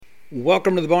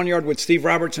Welcome to the Boneyard with Steve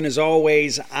Robertson. As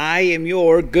always, I am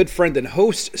your good friend and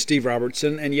host, Steve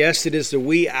Robertson. And yes, it is the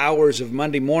wee hours of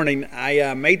Monday morning.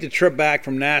 I made the trip back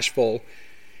from Nashville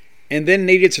and then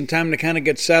needed some time to kind of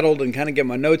get settled and kind of get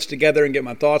my notes together and get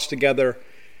my thoughts together.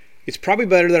 It's probably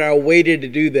better that I waited to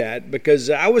do that because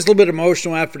I was a little bit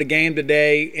emotional after the game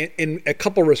today in a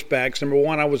couple respects. Number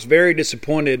one, I was very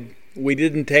disappointed we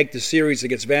didn't take the series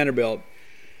against Vanderbilt.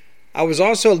 I was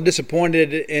also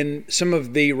disappointed in some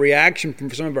of the reaction from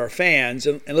some of our fans.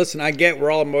 And listen, I get we're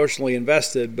all emotionally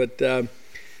invested, but,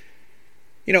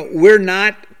 we're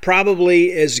not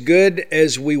probably as good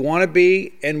as we want to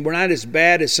be, and we're not as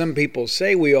bad as some people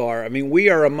say we are. I mean, we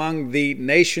are among the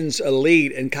nation's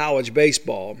elite in college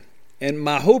baseball. And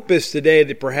my hope is today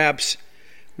that perhaps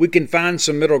we can find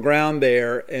some middle ground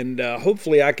there, and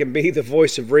hopefully I can be the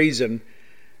voice of reason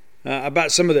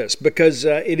about some of this, because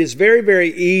it is very, very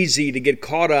easy to get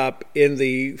caught up in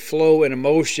the flow and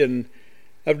emotion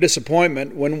of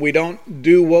disappointment when we don't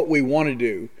do what we want to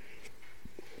do.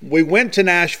 We went to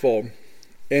Nashville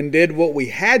and did what we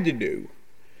had to do,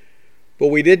 but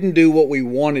we didn't do what we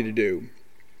wanted to do.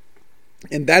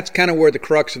 And that's kind of where the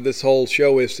crux of this whole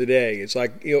show is today. It's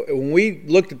like, when we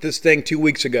looked at this thing 2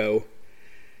 weeks ago,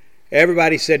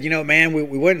 everybody said, man,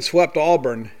 we went and swept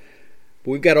Auburn.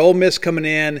 We've got Ole Miss coming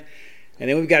in, and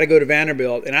then we've got to go to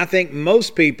Vanderbilt. And I think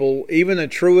most people, even the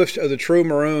truest of the true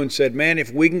Maroons, said, man,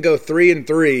 if we can go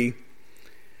 3-3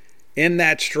 in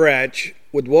that stretch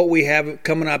with what we have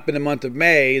coming up in the month of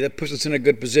May, that puts us in a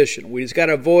good position. We just got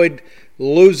to avoid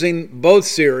losing both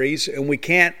series, and we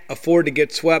can't afford to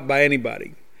get swept by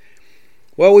anybody.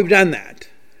 Well, we've done that.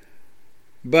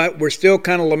 But we're still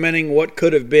kind of lamenting what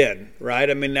could have been, right?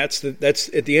 I mean, that's at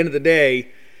the end of the day,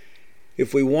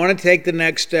 if we want to take the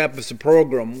next step as a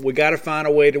program, we got to find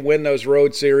a way to win those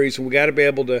road series, and we got to be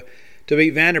able to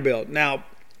beat Vanderbilt. Now,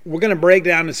 we're going to break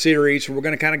down the series. We're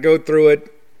going to kind of go through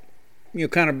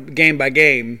it, kind of game by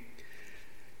game.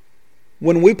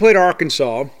 When we played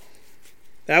Arkansas,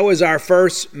 that was our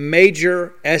first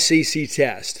major SEC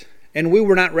test, and we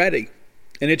were not ready,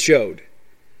 and it showed.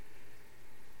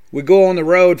 We go on the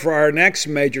road for our next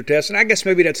major test, and I guess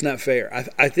maybe that's not fair.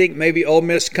 I think maybe Ole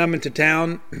Miss coming to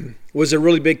town was a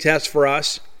really big test for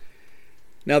us.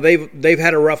 Now, they've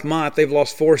had a rough month. They've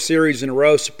lost 4 series in a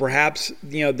row, so perhaps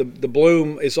the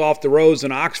bloom is off the rose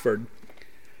in Oxford.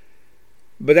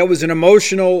 But that was an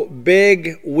emotional,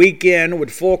 big weekend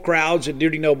with full crowds at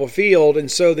Duty Noble Field,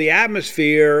 and so the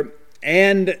atmosphere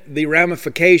and the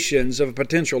ramifications of a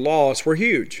potential loss were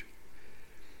huge.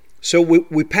 So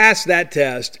we passed that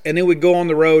test, and then we go on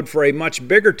the road for a much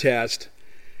bigger test,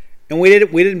 and we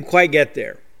didn't quite get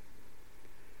there.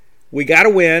 We got to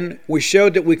win. We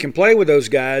showed that we can play with those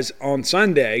guys on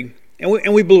Sunday, and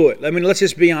we blew it. I mean, let's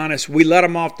just be honest. We let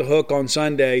them off the hook on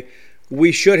Sunday.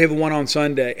 We should have won on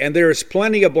Sunday, and there is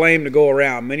plenty of blame to go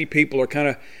around. Many people are kind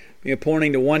of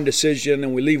pointing to one decision,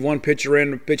 and we leave one pitcher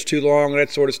in, pitch too long, that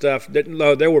sort of stuff.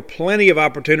 No, there were plenty of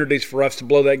opportunities for us to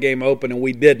blow that game open, and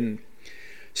we didn't.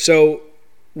 So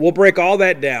we'll break all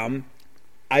that down.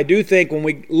 I do think when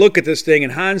we look at this thing in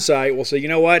hindsight, we'll say, you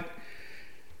know what?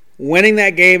 Winning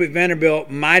that game at Vanderbilt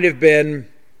might have been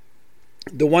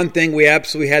the one thing we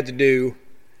absolutely had to do.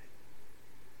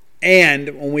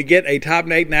 And when we get a top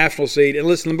 8 national seed, and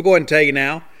listen, let me go ahead and tell you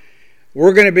now,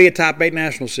 we're going to be a top 8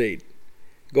 national seed.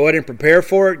 Go ahead and prepare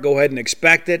for it. Go ahead and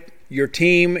expect it. Your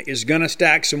team is going to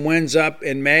stack some wins up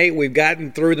in May. We've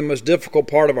gotten through the most difficult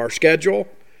part of our schedule.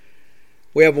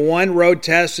 We have one road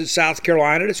test at South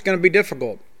Carolina. It's going to be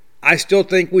difficult. I still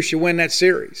think we should win that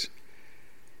series.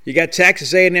 You got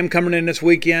Texas A&M coming in this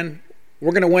weekend.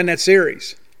 We're going to win that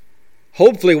series.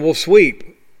 Hopefully we'll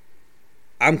sweep.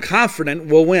 I'm confident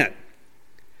we'll win.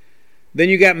 Then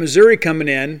you got Missouri coming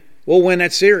in. We'll win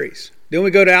that series. Then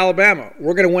we go to Alabama.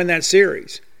 We're going to win that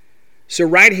series. So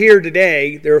right here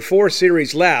today, there are 4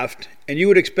 series left, and you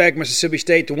would expect Mississippi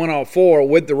State to win all 4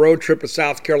 with the road trip to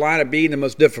South Carolina being the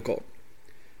most difficult.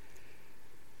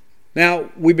 Now,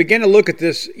 we begin to look at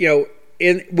this,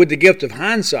 with the gift of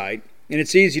hindsight, and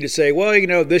it's easy to say, well,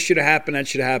 this should have happened, that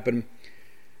should have happened.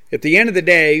 At the end of the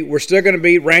day, we're still going to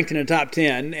be ranked in the top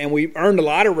 10, and we earned a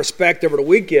lot of respect over the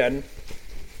weekend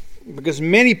because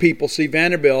many people see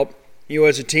Vanderbilt,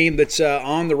 as a team that's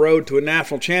on the road to a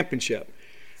national championship.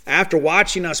 After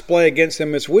watching us play against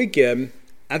them this weekend,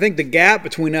 I think the gap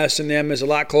between us and them is a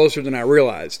lot closer than I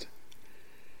realized.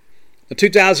 In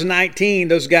 2019,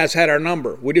 those guys had our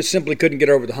number. We just simply couldn't get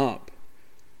over the hump.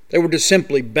 They were just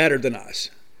simply better than us.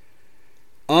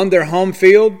 On their home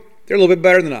field, they're a little bit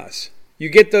better than us. You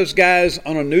get those guys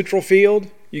on a neutral field,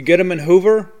 you get them in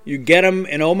Hoover, you get them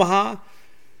in Omaha,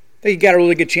 I think you got a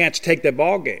really good chance to take that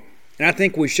ball game. And I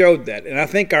think we showed that. And I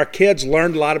think our kids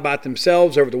learned a lot about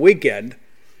themselves over the weekend.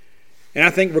 And I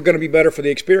think we're going to be better for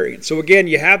the experience. So, again,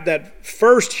 you have that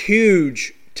first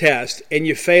huge test, and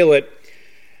you fail it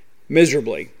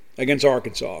miserably against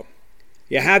Arkansas.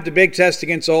 You have the big test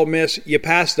against Ole Miss. You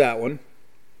pass that one.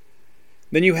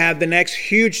 Then you have the next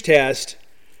huge test,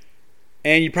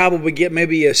 and you probably get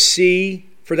maybe a C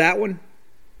for that one.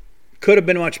 Could have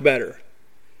been much better.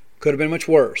 Could have been much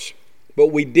worse.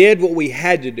 But we did what we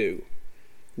had to do.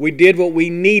 We did what we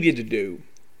needed to do.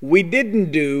 We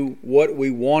didn't do what we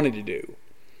wanted to do.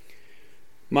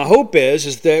 My hope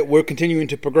is that we're continuing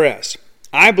to progress.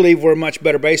 I believe we're a much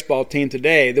better baseball team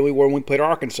today than we were when we played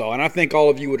Arkansas, and I think all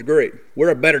of you would agree. We're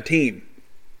a better team.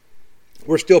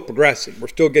 We're still progressing. We're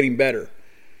still getting better.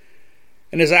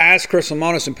 And as I asked Chris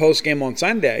Lamonis in postgame on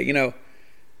Sunday,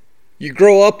 you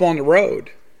grow up on the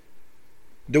road.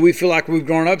 Do we feel like we've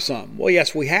grown up some? Well,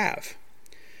 yes, we have.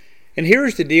 And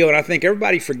here's the deal, and I think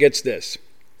everybody forgets this.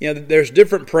 There's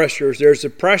different pressures. There's the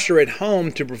pressure at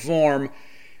home to perform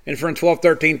in front of 12,000,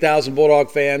 13,000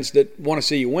 Bulldog fans that want to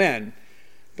see you win.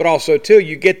 But also, too,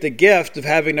 you get the gift of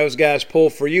having those guys pull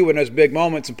for you in those big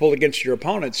moments and pull against your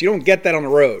opponents. You don't get that on the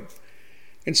road.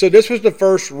 And so this was the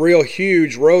first real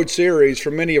huge road series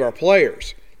for many of our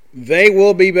players. They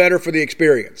will be better for the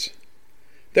experience.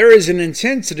 There is an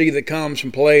intensity that comes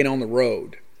from playing on the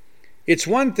road. It's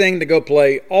one thing to go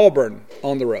play Auburn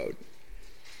on the road.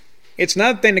 It's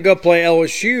another thing to go play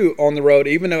LSU on the road,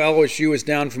 even though LSU is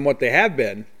down from what they have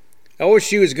been.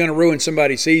 LSU is going to ruin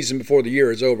somebody's season before the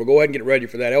year is over. Go ahead and get ready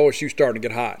for that. LSU's starting to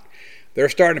get hot. They're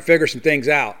starting to figure some things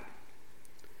out.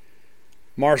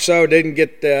 Marceau didn't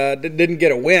get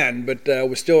a win, but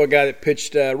was still a guy that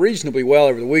pitched reasonably well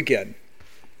over the weekend.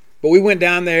 But we went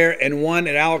down there and won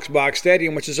at Alex Box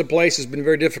Stadium, which is a place that's been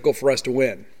very difficult for us to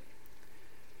win.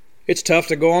 It's tough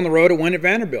to go on the road and win at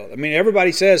Vanderbilt. I mean,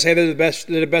 everybody says, hey, they're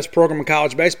the best program in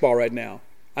college baseball right now.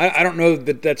 I don't know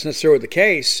that that's necessarily the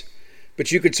case,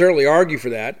 but you could certainly argue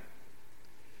for that.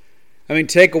 I mean,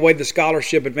 take away the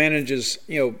scholarship advantages,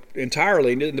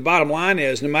 entirely. And the bottom line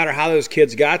is, no matter how those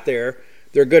kids got there,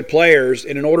 they're good players,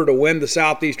 and in order to win the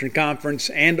Southeastern Conference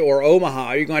and or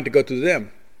Omaha, you're going to have to go through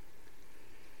them.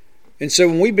 And so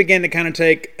when we begin to kind of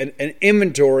take an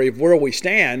inventory of where we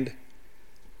stand,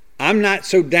 I'm not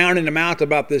so down in the mouth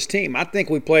about this team. I think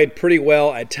we played pretty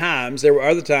well at times. There were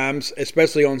other times,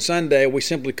 especially on Sunday, we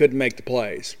simply couldn't make the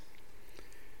plays.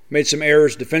 Made some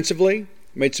errors defensively,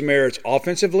 made some errors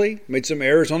offensively, made some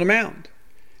errors on the mound.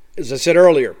 As I said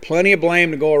earlier, plenty of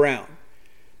blame to go around.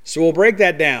 So we'll break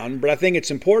that down, but I think it's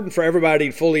important for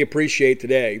everybody to fully appreciate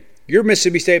today. Your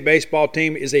Mississippi State baseball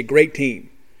team is a great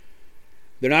team.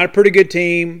 They're not a pretty good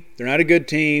team. They're not a good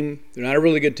team. They're not a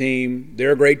really good team.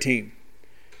 They're a great team.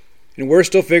 And we're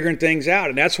still figuring things out.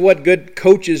 And that's what good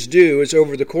coaches do, is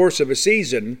over the course of a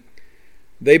season,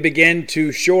 they begin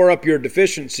to shore up your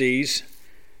deficiencies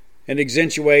and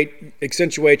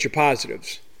accentuate your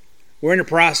positives. We're in the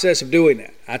process of doing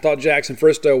that. I thought Jackson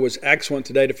Fristow was excellent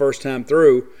today the first time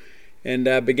through,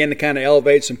 and began to kind of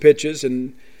elevate some pitches.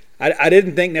 And I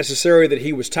didn't think necessarily that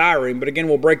he was tiring, but again,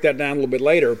 we'll break that down a little bit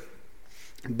later.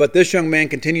 But this young man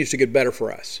continues to get better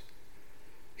for us.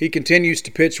 He continues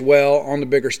to pitch well on the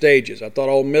bigger stages. I thought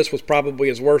Ole Miss was probably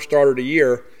his worst start of the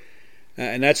year.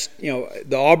 And that's,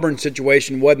 the Auburn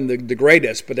situation wasn't the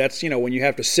greatest, but that's, when you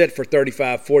have to sit for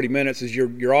 35, 40 minutes as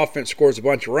your offense scores a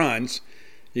bunch of runs,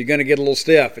 you're going to get a little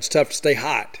stiff. It's tough to stay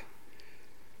hot.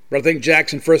 But I think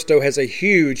Jackson Fristow has a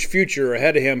huge future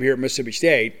ahead of him here at Mississippi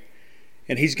State,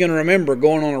 and he's going to remember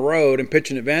going on the road and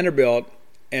pitching at Vanderbilt,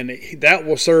 and that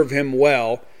will serve him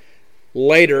well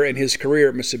later in his career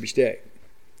at Mississippi State.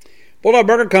 Bulldog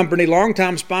Burger Company,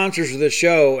 longtime sponsors of this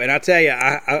show, and I tell you,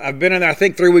 I've been in there, I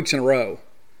think, 3 weeks in a row.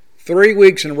 3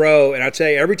 weeks in a row, and I tell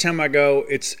you, every time I go,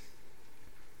 it's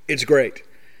great.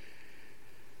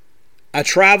 I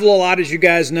travel a lot, as you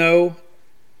guys know.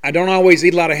 I don't always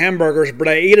eat a lot of hamburgers, but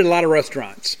I eat at a lot of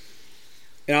restaurants.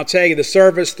 And I'll tell you, the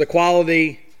service, the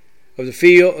quality of the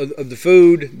feel of the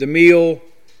food, the meal,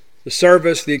 the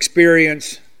service, the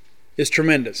experience is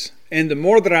tremendous. And the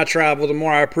more that I travel, the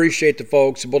more I appreciate the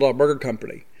folks at Bulldog Burger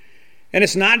Company. And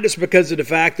it's not just because of the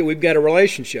fact that we've got a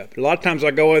relationship. A lot of times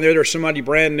I go in there, there's somebody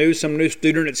brand new, some new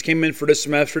student that's came in for this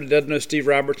semester that doesn't know Steve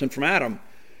Robertson from Adam.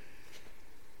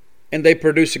 And they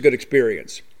produce a good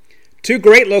experience. 2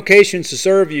 great locations to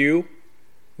serve you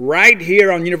right here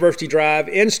on University Drive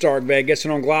in Stark Vegas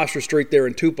and on Gloucester Street there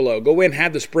in Tupelo. Go in and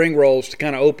have the spring rolls to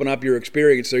kind of open up your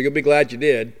experience there. You'll be glad you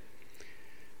did.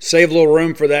 Save a little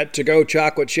room for that to-go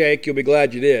chocolate shake. You'll be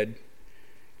glad you did.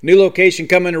 New location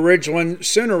coming to Ridgeland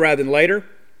sooner rather than later.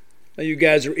 You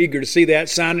guys are eager to see that.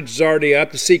 Signage is already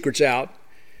up. The secret's out.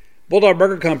 Bulldog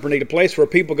Burger Company, the place where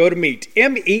people go to meet.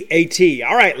 M-E-A-T.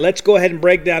 All right, let's go ahead and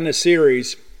break down this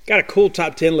series. Got a cool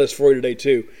top 10 list for you today,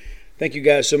 too. Thank you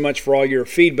guys so much for all your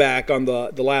feedback on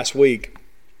the last week.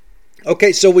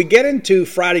 Okay, so we get into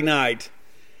Friday night,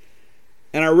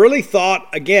 and I really thought,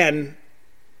 again,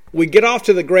 we get off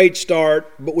to the great start,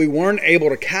 but we weren't able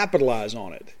to capitalize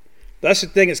on it. That's the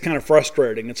thing that's kind of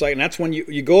frustrating. It's like, and that's when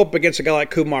you go up against a guy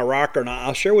like Kumar Rocker, and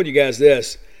I'll share with you guys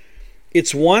this.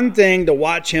 It's one thing to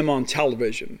watch him on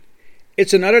television.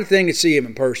 It's another thing to see him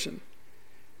in person.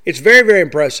 It's very, very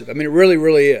impressive. I mean, it really,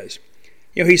 really is.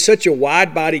 You know, he's such a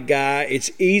wide-bodied guy. It's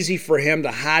easy for him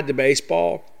to hide the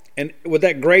baseball. And with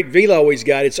that great velo he's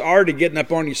got, it's already getting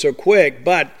up on you so quick.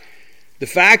 But the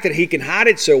fact that he can hide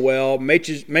it so well makes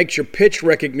your pitch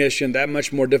recognition that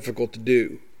much more difficult to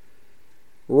do.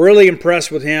 Really impressed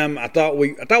with him. I thought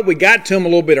we got to him a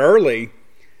little bit early.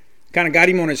 Kind of got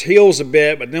him on his heels a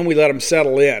bit, but then we let him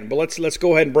settle in. But let's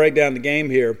go ahead and break down the game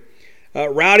here.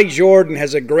 Rowdy Jordan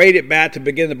has a great at-bat to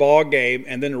begin the ball game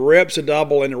and then rips a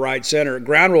double into right center,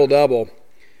 ground rule double.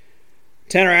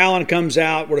 Tanner Allen comes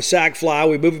out with a sac fly.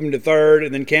 We move him to third,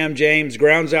 and then Cam James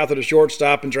grounds out to the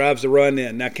shortstop and drives the run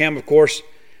in. Now, Cam, of course,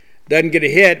 doesn't get a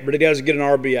hit, but he does get an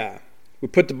RBI. We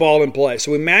put the ball in play.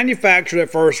 So we manufactured that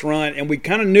first run, and we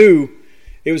kind of knew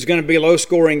it was going to be a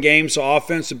low-scoring game, so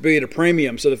offense would be at a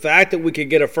premium. So the fact that we could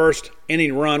get a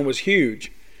first-inning run was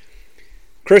huge.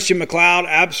 Christian McLeod,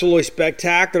 absolutely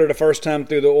spectacular the first time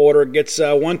through the order. Gets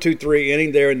 1, 2, 3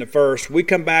 inning there in the first. We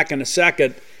come back in the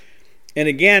second, and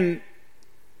again,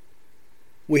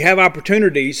 we have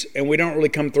opportunities, and we don't really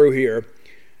come through here.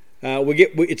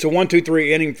 It's a 1, 2,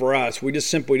 3 inning for us. We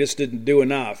just didn't do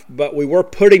enough. But we were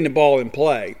putting the ball in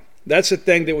play. That's the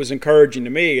thing that was encouraging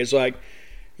to me. Is like,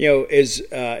 you know, as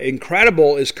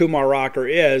incredible as Kumar Rocker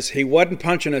is, he wasn't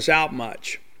punching us out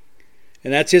much.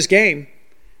 And that's his game.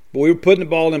 But we were putting the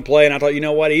ball in play, and I thought, you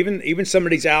know what, even some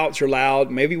of these outs are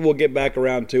loud. Maybe we'll get back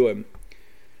around to him.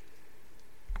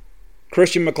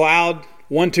 Christian McLeod,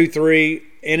 1, 2, 3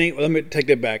 inning. Let me take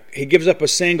that back. He gives up a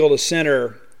single to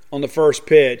center on the first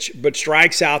pitch, but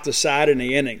strikes out the side in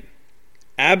the inning.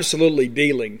 Absolutely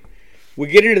dealing. We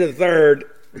get into the third.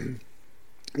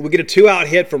 We get a 2-out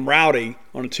hit from Rowdy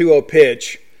on a 2-0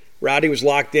 pitch. Rowdy was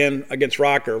locked in against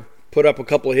Rocker, put up a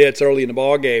couple of hits early in the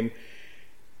ball game.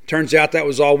 Turns out that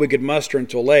was all we could muster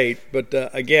until late. But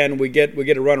again, we get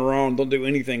a runner on, don't do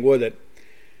anything with it.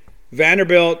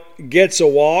 Vanderbilt gets a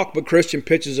walk, but Christian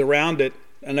pitches around it.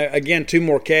 And again, 2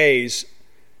 more Ks.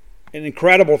 An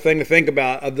incredible thing to think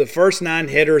about. Of the first 9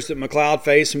 hitters that McLeod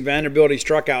faced from Vanderbilt, he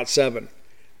struck out 7.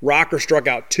 Rocker struck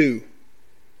out 2.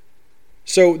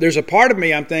 So there's a part of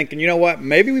me I'm thinking, you know what,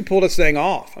 maybe we pull this thing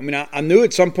off. I mean, I knew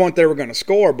at some point they were going to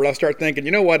score, but I start thinking,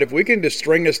 you know what, if we can just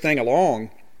string this thing along,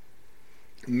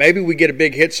 maybe we get a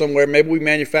big hit somewhere, maybe we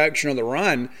manufacture another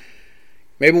run,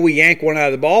 maybe we yank one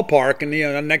out of the ballpark, and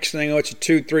the next thing, it's a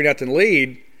 2-3-0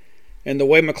 lead, and the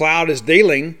way McLeod is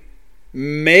dealing,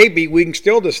 maybe we can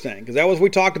steal this thing. Because we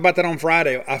talked about that on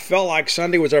Friday. I felt like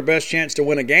Sunday was our best chance to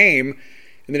win a game.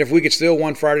 And then if we could steal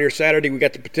one Friday or Saturday, we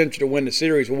got the potential to win the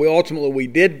series. Well, we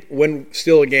did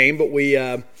steal a game, but we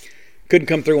couldn't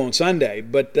come through on Sunday.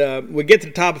 But we get to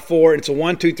the top of 4, and it's a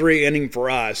 1, 2, 3 inning for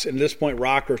us. And at this point,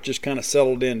 Rocker's just kind of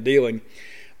settled in dealing.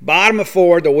 Bottom of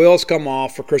 4, the wheels come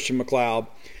off for Christian McLeod.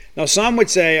 Now, some would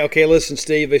say, okay, listen,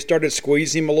 Steve, they started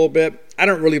squeezing him a little bit. I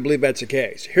don't really believe that's the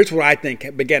case. Here's what I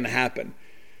think began to happen.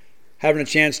 Having a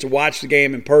chance to watch the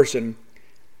game in person,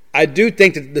 I do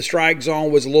think that the strike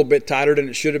zone was a little bit tighter than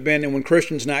it should have been, and when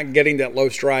Christian's not getting that low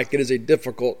strike, it is a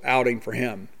difficult outing for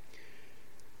him.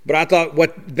 But I thought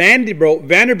what Vanderbilt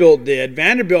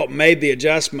made the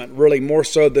adjustment really more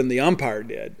so than the umpire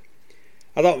did.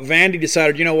 I thought Vandy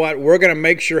decided, you know what, we're going to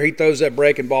make sure he throws that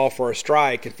breaking ball for a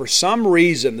strike. And for some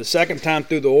reason, the second time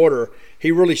through the order,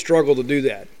 he really struggled to do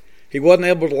that. He wasn't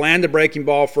able to land the breaking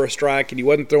ball for a strike, and he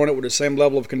wasn't throwing it with the same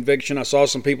level of conviction. I saw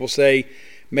some people say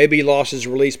maybe he lost his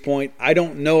release point. I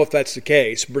don't know if that's the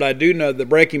case, but I do know the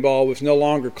breaking ball was no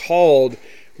longer called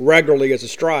regularly as a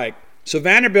strike. So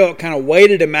Vanderbilt kind of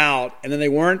waited him out, and then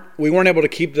we weren't able to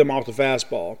keep them off the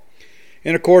fastball.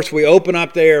 And, of course, we open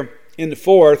up there in the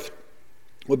fourth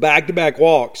with back-to-back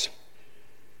walks.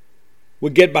 We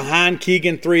get behind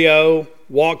Keegan 3-0,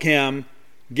 walk him,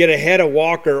 get ahead of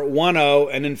Walker 1-0,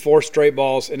 and then 4 straight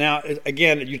balls. And now,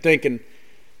 again, you're thinking,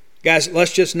 guys,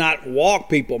 let's just not walk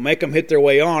people, make them hit their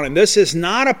way on. And this is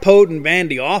not a potent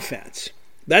Vandy offense.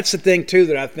 That's the thing, too,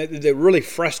 that I think that really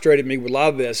frustrated me with a lot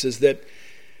of this is that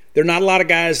there are not a lot of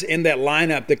guys in that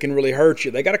lineup that can really hurt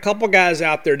you. They got a couple guys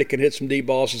out there that can hit some deep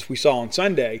balls, as we saw on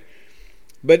Sunday.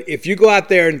 But if you go out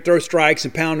there and throw strikes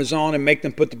and pound the on and make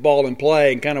them put the ball in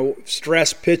play and kind of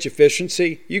stress pitch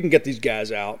efficiency, you can get these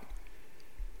guys out.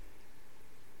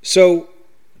 So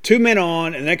 2 men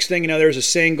on, and the next thing you know, there's a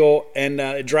single, and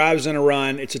it drives in a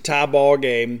run. It's a tie ball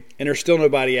game, and there's still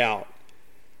nobody out.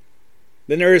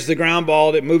 Then there's the ground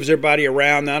ball that moves everybody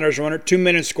around. Now there's a runner, 2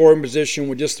 men in scoring position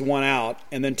with just the one out.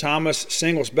 And then Thomas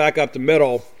singles back up the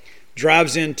middle,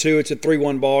 drives in two. It's a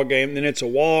 3-1 ball game. Then it's a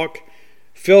walk,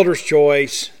 fielder's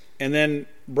choice, and then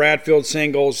Bradfield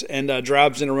singles and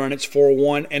drives in a run. It's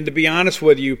 4-1. And to be honest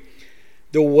with you,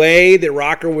 the way that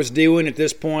Rocker was doing at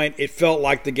this point, it felt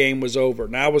like the game was over.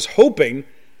 Now I was hoping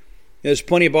there's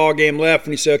plenty of ball game left,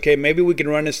 and he said, okay, maybe we can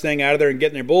run this thing out of there and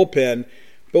get in their bullpen.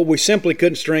 But we simply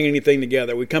couldn't string anything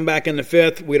together. We come back in the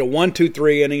fifth. We had a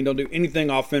 1-2-3 inning. Don't do anything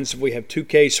offensive. We have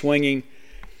 2K swinging.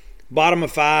 Bottom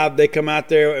of 5, they come out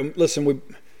there. And listen, we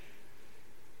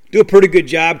do a pretty good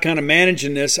job kind of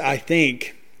managing this, I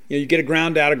think. You get a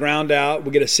ground out.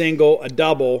 We get a single, a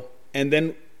double. And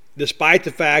then despite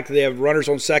the fact that they have runners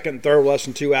on second and third with less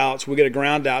than 2 outs, we get a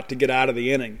ground out to get out of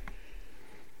the inning.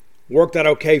 Worked out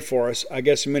okay for us, I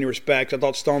guess, in many respects. I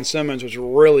thought Stone Simmons was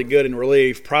really good in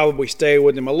relief. Probably stayed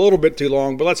with him a little bit too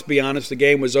long, but let's be honest, the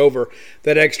game was over.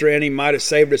 That extra inning might have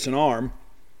saved us an arm.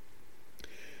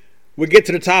 We get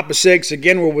to the top of 6.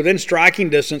 Again, we're within striking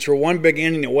distance. We're one big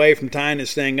inning away from tying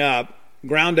this thing up.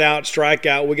 Ground out, strike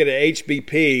out. We get an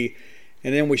HBP,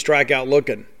 and then we strike out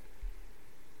looking.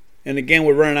 And again,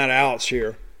 we're running out of outs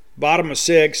here. Bottom of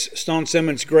 6, Stone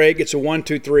Simmons great, gets a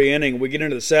 1-2-3 inning. We get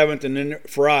into the 7th, and then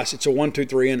for us, it's a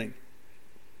 1-2-3 inning.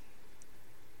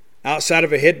 Outside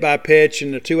of a hit by pitch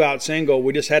and a 2-out single,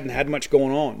 we just hadn't had much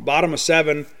going on. Bottom of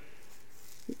 7,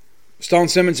 Stone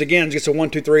Simmons again gets a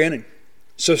 1-2-3 inning.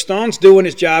 So Stone's doing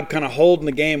his job kind of holding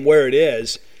the game where it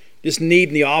is, just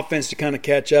needing the offense to kind of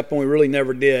catch up, and we really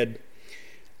never did.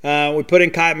 We put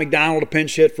in Kite McDonald a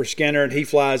pinch hit for Skinner, and he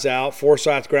flies out.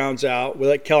 Forsythe grounds out. We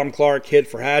let Kellum Clark hit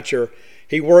for Hatcher.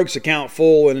 He works the count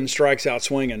full and then strikes out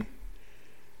swinging.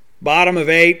 Bottom of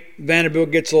 8, Vanderbilt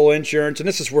gets a little insurance, and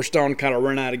this is where Stone kind of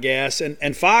ran out of gas.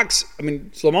 And Fox,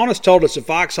 Lamonis told us that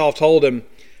Foxhall told him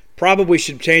probably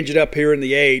should change it up here in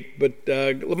the 8, but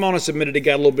Lamonis admitted he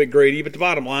got a little bit greedy. But the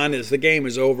bottom line is the game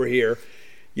is over here.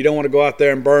 You don't want to go out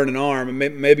there and burn an arm.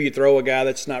 And maybe you throw a guy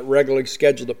that's not regularly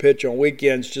scheduled to pitch on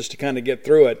weekends just to kind of get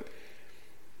through it.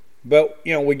 But,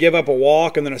 we give up a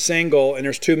walk and then a single, and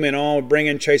there's 2 men on. We bring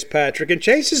in Chase Patrick. And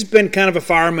Chase has been kind of a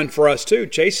fireman for us, too.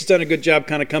 Chase has done a good job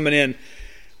kind of coming in,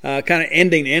 kind of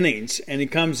ending innings. And he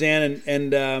comes in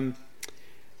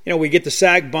and we get the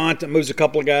sack bunt that moves a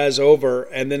couple of guys over.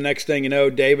 And then next thing you know,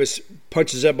 Davis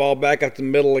punches that ball back up the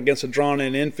middle against a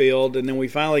drawn-in infield. And then we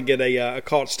finally get a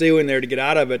caught steal in there to get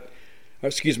out of it.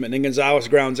 And then Gonzalez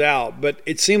grounds out. But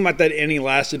it seemed like that inning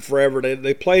lasted forever.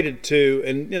 They played it too,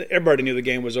 and everybody knew the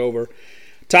game was over.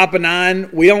 Top of 9,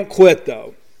 we don't quit,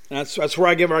 though. That's where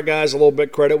I give our guys a little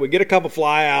bit credit. We get a couple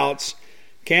fly outs.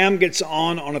 Cam gets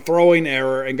on a throwing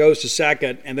error and goes to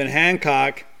second. And then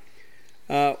Hancock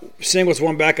singles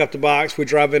one back up the box. We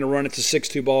drive in a run. It's a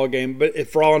 6-2 ball game. But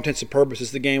for all intents and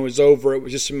purposes, the game was over. It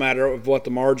was just a matter of what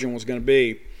the margin was going to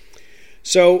be.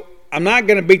 So I'm not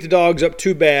going to beat the Dogs up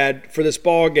too bad for this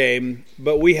ball game,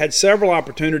 but we had several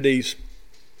opportunities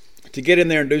to get in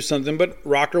there and do something, but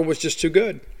Rocker was just too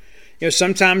good.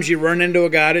 Sometimes you run into a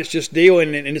guy that's just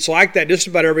dealing, and it's like that just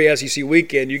about every SEC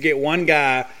weekend. You get one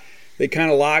guy that kind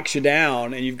of locks you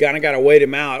down, and you've kind of got to wait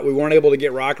him out. We weren't able to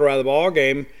get Rocker out of the ball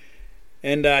game,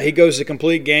 and he goes the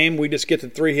complete game. We just get the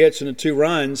 3 hits and the 2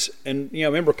 runs, and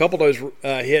remember a couple of those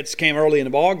hits came early in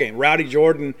the ball game. Rowdy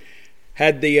Jordan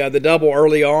had the double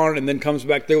early on and then comes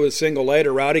back through with a single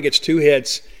later. Rowdy gets 2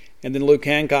 hits, and then Luke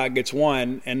Hancock gets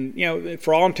 1. And,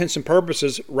 for all intents and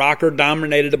purposes, Rocker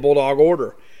dominated the Bulldog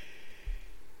order.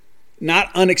 Not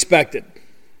unexpected.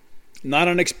 Not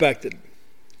unexpected.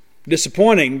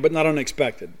 Disappointing, but not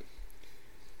unexpected.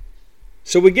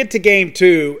 So we get to game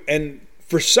 2, and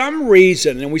for some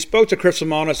reason, and we spoke to Chris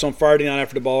Lamonis on Friday night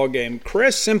after the ball game,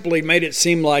 Chris simply made it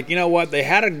seem like, they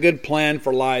had a good plan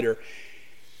for Leiter.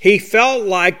 He felt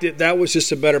like that was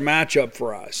just a better matchup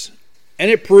for us, and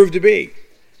it proved to be.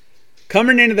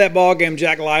 Coming into that ball game,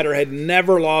 Jack Leiter had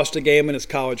never lost a game in his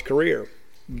college career,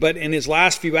 but in his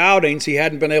last few outings, he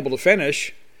hadn't been able to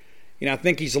finish. I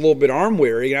think he's a little bit arm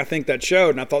weary, and I think that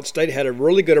showed. And I thought State had a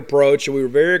really good approach, and we were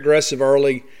very aggressive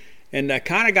early, and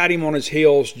kind of got him on his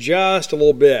heels just a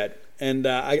little bit. And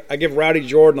I give Rowdy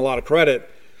Jordan a lot of credit.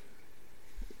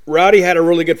 Rowdy had a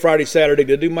really good Friday, Saturday.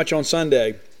 Didn't do much on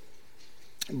Sunday.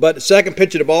 But the second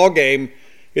pitch of the ball game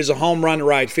is a home run to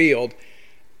right field.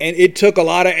 And it took a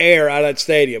lot of air out of that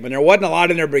stadium. And there wasn't a lot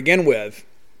in there to begin with.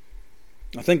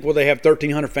 I think they have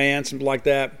 1,300 fans, something like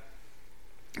that.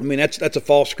 I mean, that's a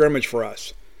false scrimmage for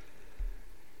us.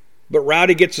 But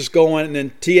Rowdy gets us going, and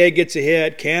then TA gets a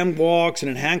hit, Cam walks, and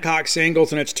then Hancock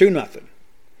singles, and it's 2-0.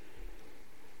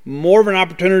 More of an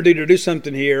opportunity to do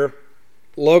something here.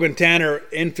 Logan Tanner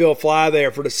infield fly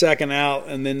there for the second out,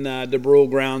 and then DeBrule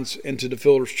grounds into the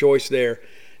fielder's choice there.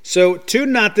 So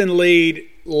 2-0 lead,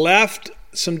 left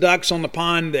some ducks on the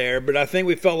pond there, but I think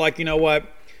we felt like, you know what,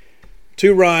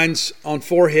 2 runs on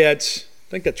 4 hits.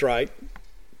 I think that's right.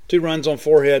 2 runs on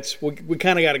 4 hits. We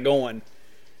kind of got it going.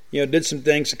 Did some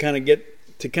things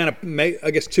to make,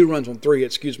 I guess 2 runs on 3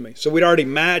 hits, excuse me. So we'd already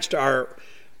matched our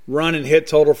run and hit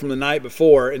total from the night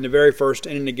before in the very first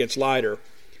inning against Leiter.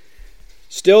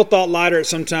 Still thought Leiter at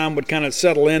some time would kind of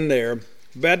settle in there.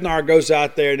 Bednar goes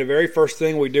out there, and the very first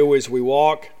thing we do is we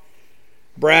walk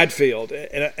Bradfield.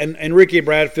 And Enrique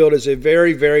Bradfield is a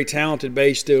very, very talented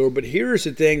base stealer, but here's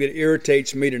the thing that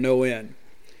irritates me to no end.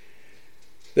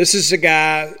 This is a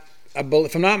guy,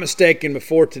 if I'm not mistaken,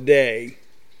 before today,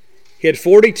 he had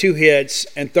 42 hits,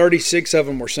 and 36 of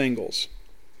them were singles.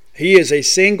 He is a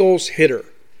singles hitter.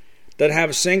 Doesn't have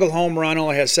a single home run,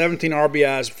 only has 17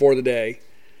 RBIs before the day.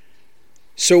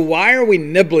 So why are we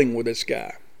nibbling with this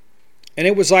guy? And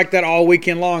it was like that all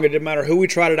weekend long. It didn't matter who we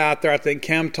tried it out there. I think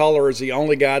Cam Tuller is the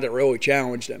only guy that really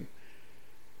challenged him.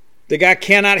 The guy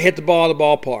cannot hit the ball at the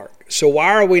ballpark. So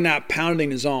why are we not pounding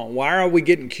his own? Why are we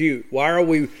getting cute? Why are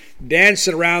we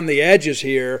dancing around the edges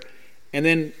here and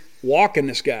then walking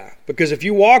this guy? Because if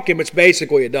you walk him, it's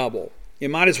basically a double.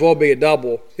 It might as well be a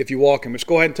double if you walk him. Just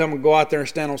go ahead and tell him to go out there and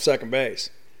stand on second base.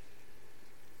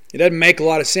 It doesn't make a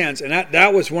lot of sense. And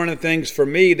that was one of the things for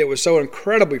me that was so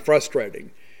incredibly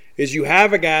frustrating, is you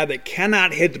have a guy that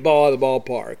cannot hit the ball at the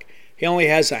ballpark. He only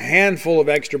has a handful of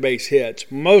extra base hits,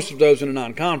 most of those in a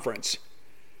non-conference.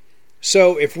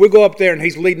 So if we go up there and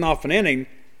he's leading off an inning,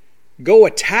 go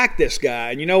attack this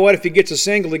guy. And you know what? If he gets a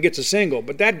single, he gets a single.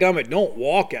 But that gummit, don't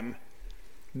walk him.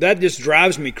 That just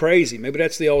drives me crazy. Maybe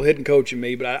that's the old hitting coach in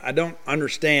me, but I don't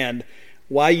understand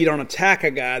why you don't attack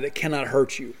a guy that cannot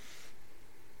hurt you.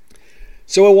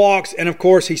 So he walks, and of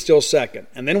course he's still second.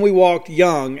 And then we walked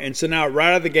Young, and so now right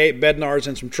out of the gate, Bednar's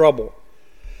in some trouble.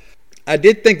 I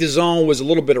did think the zone was a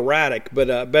little bit erratic, but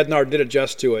Bednar did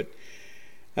adjust to it.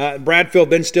 Bradfield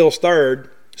then steals third,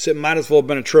 so it might as well have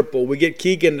been a triple. We get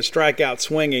Keegan to strike out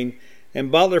swinging, and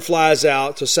Butler flies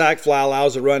out, so sac fly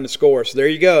allows a run to score. So there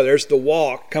you go. There's the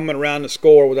walk coming around the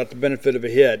score without the benefit of a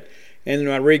hit. And then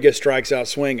Rodriguez strikes out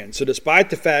swinging. So despite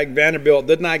the fact Vanderbilt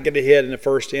did not get a hit in the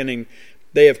first inning,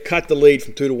 they have cut the lead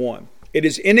from 2-1. It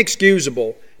is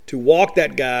inexcusable to walk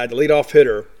that guy, the leadoff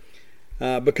hitter,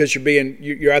 because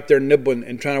you're out there nibbling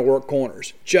and trying to work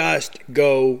corners. Just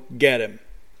go get him.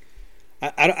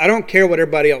 I don't care what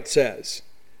everybody else says.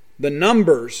 The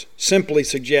numbers simply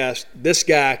suggest this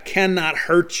guy cannot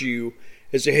hurt you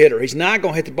as a hitter. He's not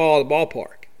going to hit the ball at the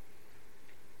ballpark.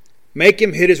 Make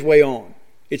him hit his way on.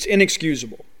 It's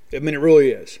inexcusable. I mean, it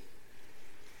really is.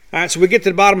 All right, so we get to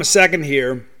the bottom of second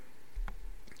here.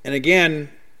 And again,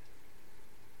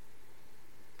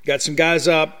 got some guys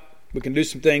up we can do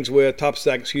some things with. Top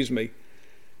stack,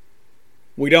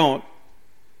 We don't.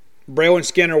 Braylon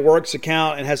Skinner works the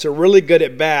count and has a really good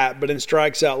at bat, but then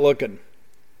strikes out looking.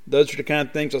 Those are the kind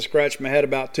of things I scratch my head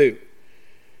about too.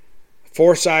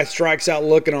 Forsythe strikes out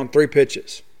looking on 3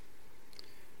 pitches.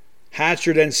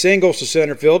 Hatcher then singles to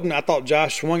center field, and I thought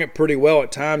Josh swung it pretty well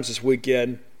at times this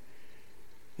weekend.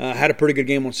 Had a pretty good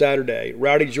game on Saturday.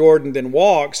 Rowdy Jordan then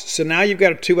walks, so now you've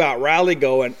got a 2-out rally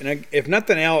going, and if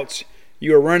nothing else,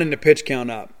 you are running the pitch count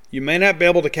up. You may not be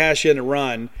able to cash in a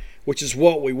run, which is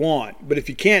what we want, but if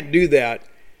you can't do that,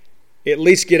 at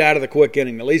least get out of the quick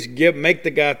inning. At least make the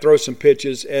guy throw some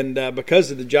pitches, and because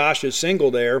of the Josh's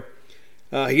single there,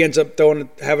 he ends up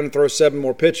having to throw 7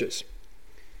 more pitches.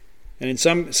 And in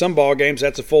some ball games,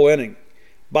 that's a full inning.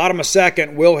 Bottom of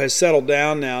second, Will has settled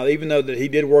down now. Even though that he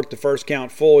did work the first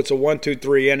count full, it's a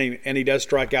 1-2-3 inning, and he does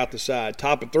strike out the side.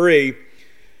 Top of 3,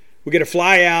 we get a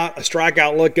fly out, a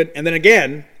strikeout looking, and then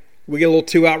again, we get a little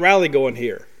 2-out rally going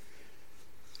here.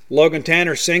 Logan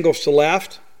Tanner singles to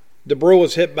left. DeBrule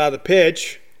is hit by the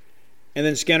pitch, and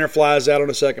then Skinner flies out on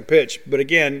the second pitch. But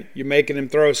again, you're making him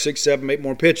throw 6, 7, 8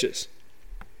 more pitches.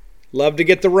 Love to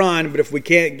get the run, but if we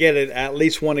can't get it, I at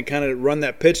least want to kind of run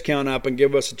that pitch count up and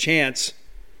give us a chance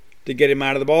to get him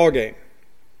out of the ball game.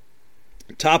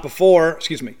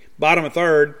 Bottom of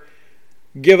third,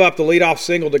 give up the leadoff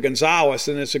single to Gonzalez,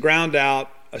 and it's a ground out,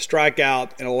 a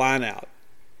strikeout, and a line out.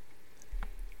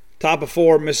 Top of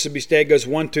 4, Mississippi State goes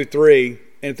 1-2-3.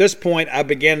 And at this point, I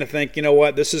began to think, you know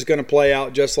what, this is going to play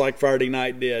out just like Friday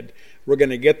night did. We're going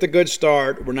to get the good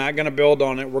start. We're not going to build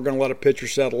on it. We're going to let a pitcher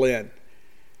settle in.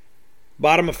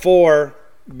 Bottom of 4,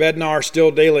 Bednar still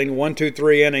dealing,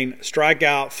 1-2-3 inning,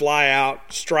 strikeout, fly out,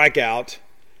 strikeout.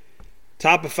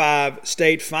 Top of 5,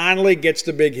 State finally gets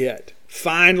the big hit.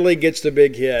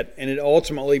 And it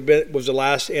ultimately was the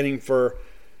last inning for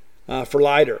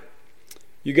Leiter.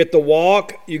 You get the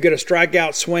walk, you get a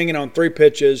strikeout swinging on 3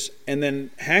 pitches, and then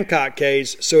Hancock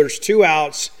K's. So there's 2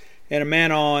 outs and a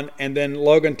man on, and then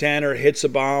Logan Tanner hits a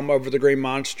bomb over the Green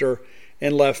Monster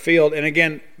in left field. And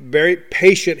again, very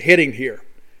patient hitting here.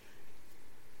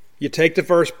 You take the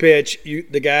first pitch,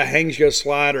 the guy hangs you a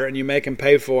slider, and you make him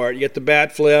pay for it. You get the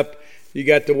bat flip, you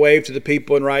got the wave to the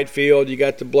people in right field, you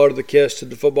got the blow to the kiss to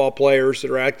the football players that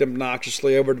are acting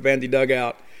obnoxiously over the Vandy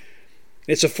dugout.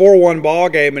 It's a 4-1 ball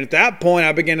game, and at that point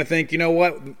I began to think, you know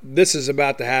what, this is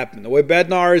about to happen. The way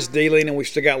Bednar is dealing, and we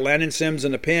still got Landon Sims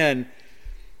in the pen,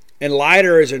 and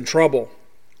Leiter is in trouble.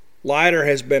 Leiter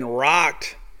has been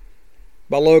rocked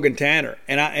by Logan Tanner.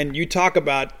 And you talk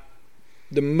about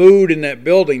the mood in that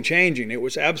building changing. It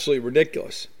was absolutely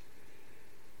ridiculous.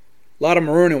 A lot of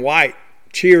maroon and white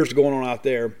cheers going on out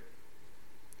there.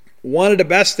 One of the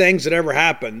best things that ever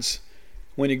happens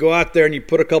when you go out there and you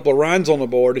put a couple of runs on the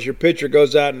board is your pitcher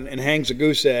goes out and hangs a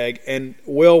goose egg, and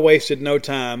Will wasted no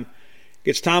time.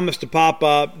 Gets Thomas to pop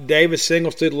up, Davis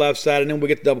singles to the left side, and then we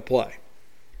get the double play.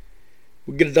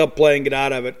 We get a double play and get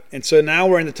out of it. And so now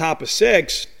we're in the top of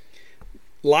 6.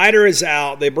 Leiter is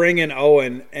out. They bring in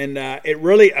Owen. And it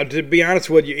really, to be honest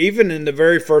with you, even in the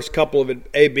very first couple of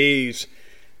ABs,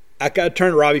 I turned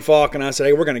to Robbie Falk and I said,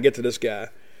 hey, we're going to get to this guy.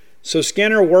 So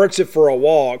Skinner works it for a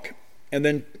walk and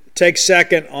then takes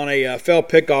second on a failed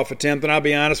pickoff attempt. And I'll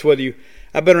be honest with you,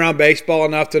 I've been around baseball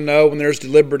enough to know when there's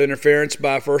deliberate interference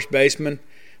by a first baseman.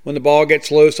 When the ball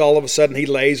gets loose, all of a sudden he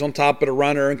lays on top of the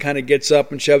runner and kind of gets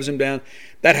up and shoves him down.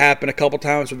 That happened a couple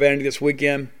times with Vandy this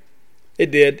weekend. It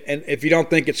did. And if you don't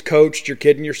think it's coached, you're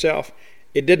kidding yourself.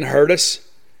 It didn't hurt us,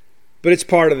 but it's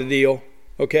part of the deal.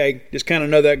 Okay? Just kind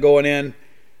of know that going in.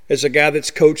 As a guy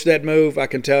that's coached that move, I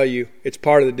can tell you it's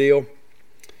part of the deal.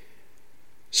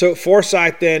 So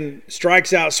Forsythe then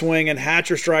strikes out swinging.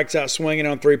 Hatcher strikes out swinging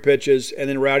on 3 pitches, and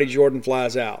then Rowdy Jordan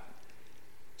flies out.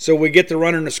 So we get the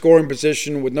runner in the scoring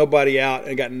position with nobody out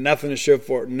and got nothing to show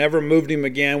for it. Never moved him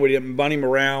again. We didn't bunt him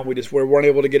around. We weren't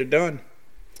able to get it done.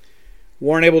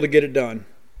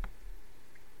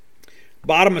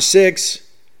 Bottom of 6.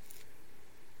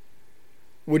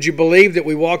 Would you believe that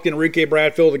we walked Enrique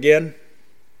Bradfield again?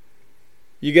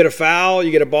 You get a foul, you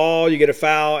get a ball, you get a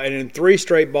foul, and in 3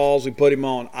 straight balls we put him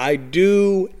on. I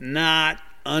do not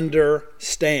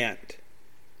understand.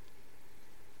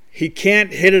 He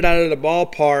can't hit it out of the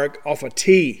ballpark off a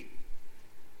tee.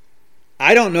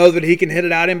 I don't know that he can hit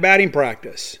it out in batting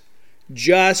practice.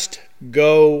 Just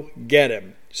go get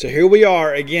him. So here we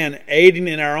are, again, aiding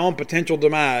in our own potential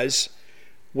demise.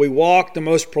 We walk the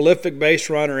most prolific base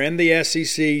runner in the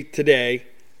SEC today.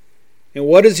 And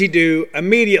what does he do?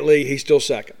 Immediately, he's still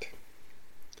second.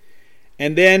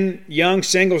 And then Young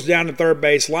singles down the third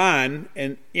base line.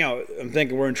 And, I'm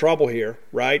thinking we're in trouble here,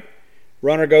 right?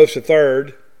 Runner goes to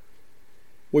third.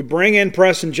 We bring in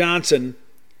Preston Johnson.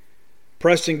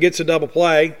 Preston gets a double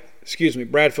play.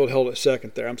 Bradfield held it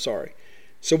second there. I'm sorry.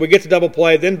 So we get the double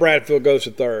play. Then Bradfield goes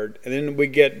to third. And then we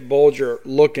get Bolger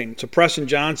looking. So Preston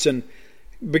Johnson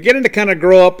beginning to kind of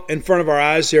grow up in front of our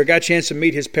eyes here. Got a chance to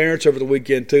meet his parents over the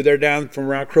weekend, too. They're down from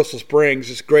around Crystal Springs.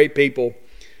 Just great people.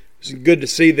 It's good to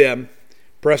see them.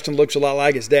 Preston looks a lot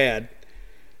like his dad.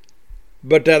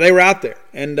 But they were out there.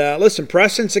 And listen,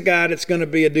 Preston's a guy that's going to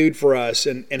be a dude for us,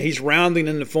 and he's rounding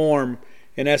into form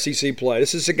in SEC play.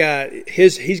 This is a guy,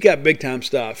 he's got big-time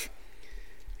stuff.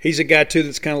 He's a guy, too,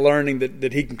 that's kind of learning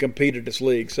that he can compete at this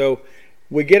league. So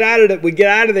we get out of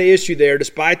the issue there,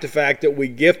 despite the fact that we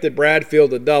gifted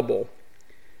Bradfield a double.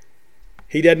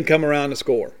 He doesn't come around to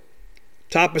score.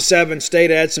 Top of 7,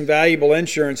 State had some valuable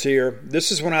insurance here.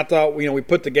 This is when I thought, we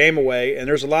put the game away, and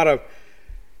there's a lot of,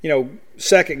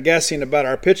 second guessing about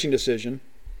our pitching decision.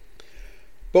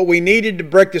 But we needed to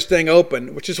break this thing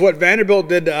open, which is what Vanderbilt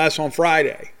did to us on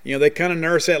Friday. They kind of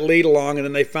nursed that lead along, and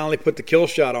then they finally put the kill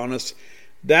shot on us.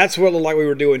 That's what it looked like we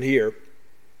were doing here.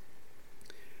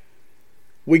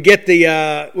 We get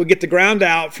the ground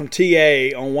out from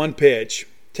TA on 1 pitch,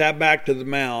 tap back to the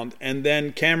mound, and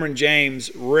then Cameron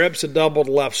James rips a double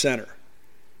to left center.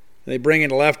 They bring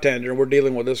in a left-hander, and we're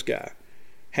dealing with this guy.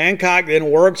 Hancock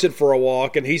then works it for a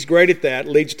walk, and he's great at that,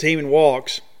 leads the team in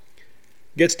walks.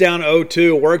 Gets down to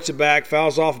 0-2, works it back,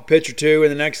 fouls off a pitch or two, and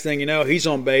the next thing you know, he's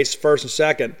on base, first and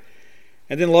second.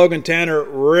 And then Logan Tanner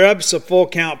rips a full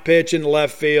count pitch into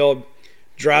left field,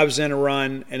 drives in a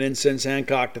run, and then sends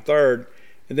Hancock to third.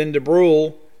 And then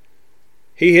DeBrule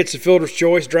He hits the fielder's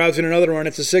choice, drives in another run.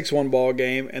 It's a 6-1 ball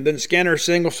game. And then Skinner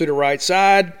singles to the right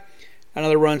side.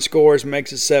 Another run scores,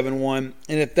 makes it 7-1.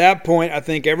 And at that point, I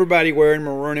think everybody wearing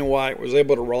maroon and white was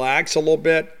able to relax a little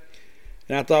bit.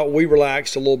 And I thought we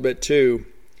relaxed a little bit too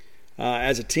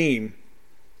as a team.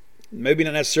 Maybe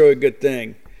not necessarily a good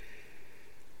thing.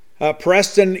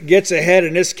 Preston gets ahead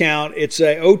in this count. It's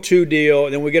a 0-2 deal,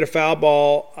 and then we get a foul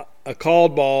ball, a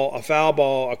called ball, a foul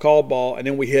ball, a called ball, and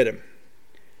then we hit him.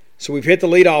 So we've hit the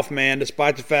leadoff man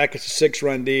despite the fact it's a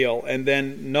 6-run deal. And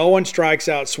then no one strikes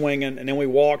out swinging, and then we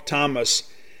walk Thomas.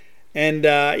 And,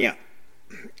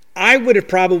 I would have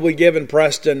probably given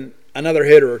Preston another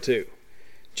hitter or two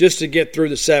just to get through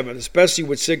the 7th, especially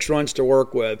with 6 runs to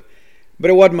work with. But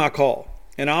it wasn't my call.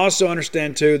 And I also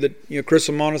understand, too, that Chris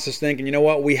Lemonis is thinking, you know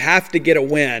what, we have to get a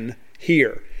win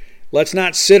here. Let's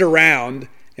not sit around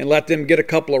and let them get a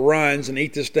couple of runs and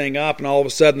eat this thing up, and all of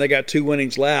a sudden they got 2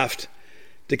 innings left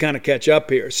to kind of catch up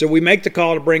here. So we make the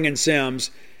call to bring in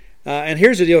Sims. And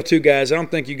here's the deal, too, guys. I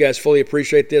don't think you guys fully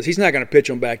appreciate this. He's not going to pitch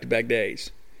on back-to-back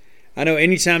days. I know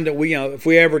anytime that we, if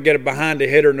we ever get behind a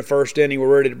hitter in the first inning,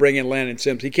 we're ready to bring in Landon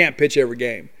Sims. He can't pitch every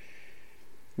game.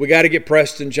 We got to get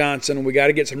Preston Johnson, and we got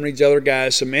to get some of these other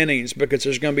guys some innings because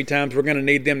there's going to be times we're going to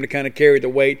need them to kind of carry the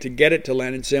weight to get it to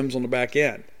Landon Sims on the back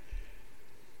end.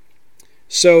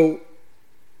 So,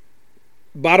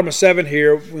 bottom of 7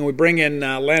 here, when we bring in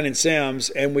Landon Sims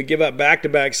and we give up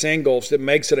back-to-back singles, that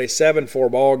makes it a 7-4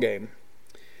 ball game.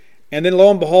 And then lo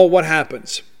and behold, what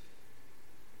happens?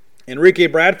 Enrique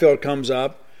Bradfield comes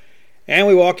up, and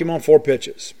we walk him on 4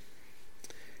 pitches.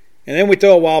 And then we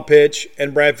throw a wild pitch,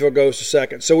 and Bradfield goes to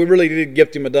second. So we really did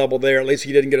gift him a double there. At least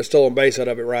he didn't get a stolen base out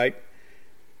of it, right?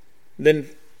 Then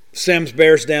Sims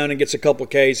bears down and gets a couple of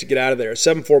Ks to get out of there. A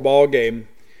 7-4 ball game.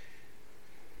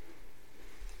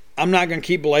 I'm not going to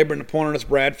keep belaboring the point on this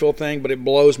Bradfield thing, but it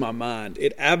blows my mind.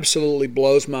 It absolutely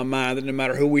blows my mind that no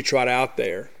matter who we trot out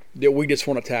there, that we just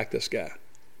want to attack this guy.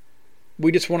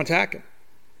 We just want to attack him.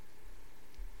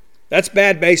 That's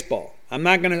bad baseball. I'm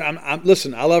not going to –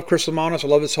 listen, I love Chris Lemonis. I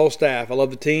love this whole staff. I love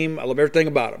the team. I love everything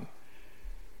about them.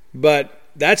 But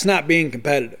that's not being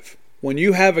competitive. When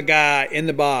you have a guy in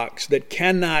the box that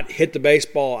cannot hit the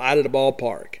baseball out of the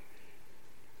ballpark,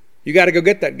 you got to go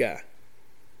get that guy.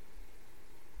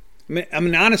 I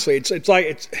mean, honestly, it's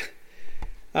like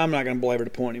I'm not going to belabor the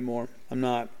point anymore. I'm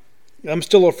not. I'm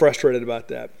still a little frustrated about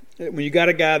that. When you got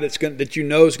a guy that you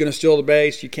know is going to steal the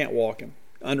base, you can't walk him.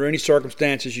 Under any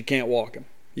circumstances, you can't walk him.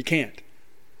 You can't.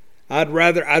 I'd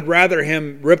rather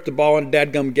him rip the ball in a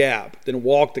dadgum gap than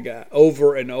walk the guy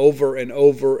over and over and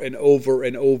over and over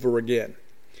and over again.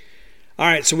 All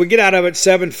right, so we get out of it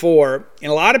 7-4,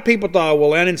 and a lot of people thought, well,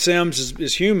 Landon Sims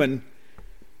is human.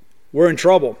 We're in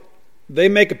trouble. They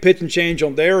make a pitch and change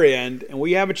on their end, and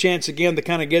we have a chance again to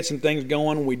kind of get some things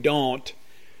going. We don't.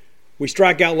 We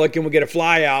strike out looking, we get a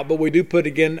fly out, but we do put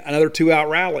again another 2-out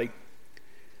rally.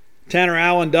 Tanner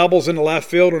Allen doubles in the left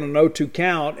field on an 0-2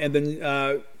 count, and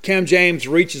then Cam James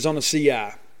reaches on a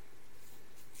CI.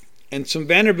 And some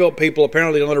Vanderbilt people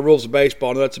apparently don't know the rules of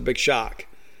baseball, and that's a big shock.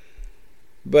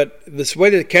 But this way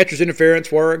the catcher's interference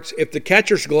works, if the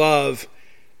catcher's glove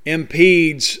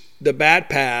impedes the bat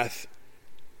path,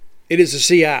 it is a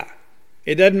CI.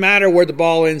 It doesn't matter where the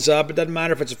ball ends up. It doesn't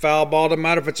matter if it's a foul ball. It doesn't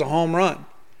matter if it's a home run.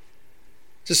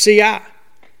 It's a CI.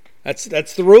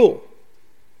 That's the rule.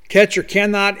 Catcher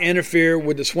cannot interfere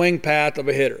with the swing path of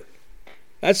a hitter.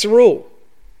 That's the rule.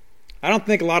 I don't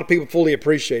think a lot of people fully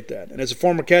appreciate that. And as a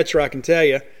former catcher, I can tell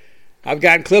you, I've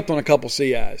gotten clipped on a couple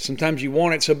CIs. Sometimes you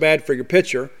want it so bad for your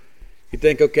pitcher, you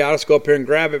think, okay, I'll just go up here and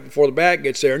grab it before the bat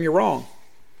gets there, and you're wrong.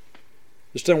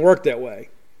 It just doesn't work that way.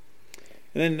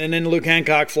 And then Luke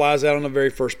Hancock flies out on the very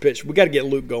first pitch. We got to get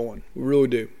Luke going. We really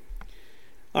do.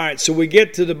 All right, so we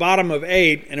get to the bottom of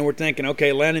 8, and we're thinking,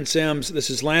 okay, Landon Sims, this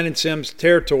is Landon Sims'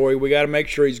 territory. We got to make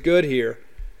sure he's good here.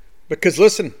 Because,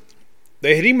 listen,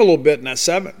 they hit him a little bit in that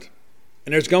 7th.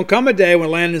 And there's going to come a day when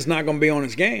Landon's not going to be on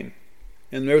his game.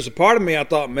 And there was a part of me I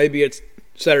thought maybe it's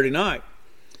Saturday night.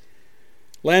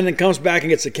 Landon comes back and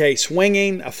gets a K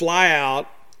swinging, a fly out,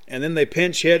 and then they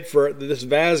pinch hit for this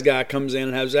Vaz guy comes in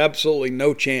and has absolutely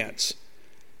no chance.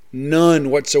 None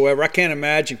whatsoever. I can't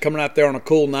imagine coming out there on a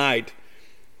cool night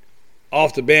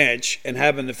off the bench and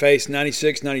having to face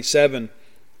 96, 97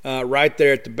 right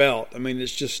there at the belt. I mean,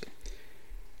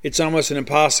 it's almost an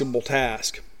impossible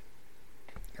task.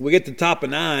 We get to the top of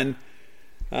 9.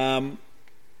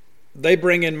 They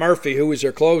bring in Murphy, who was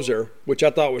their closer, which I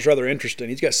thought was rather interesting.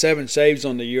 He's got 7 saves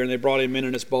on the year, and they brought him in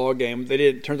this ball game.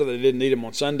 Turns out they didn't need him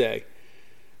on Sunday.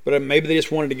 But maybe they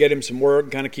just wanted to get him some work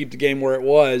and kind of keep the game where it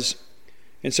was.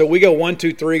 And so we go 1,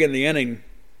 2, 3 in the inning.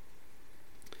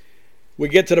 We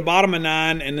get to the bottom of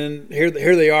 9, and then here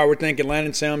they are. We're thinking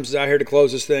Landon Sims is out here to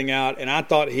close this thing out, and I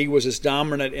thought he was as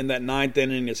dominant in that 9th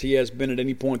inning as he has been at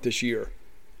any point this year.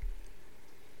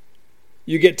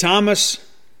 You get Thomas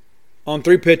on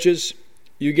 3 pitches.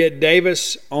 You get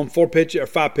Davis on 5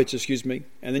 pitches, and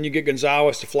then you get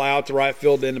Gonzalez to fly out to right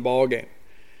field to end the ball game.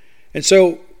 And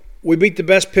so we beat the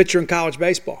best pitcher in college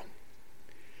baseball.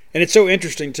 And it's so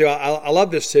interesting, too. I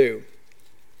love this, too.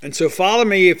 And so follow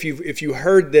me if you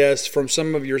heard this from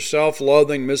some of your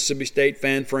self-loathing Mississippi State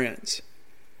fan friends.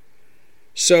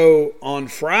 So on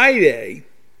Friday,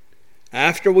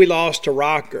 after we lost to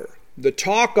Rocker, the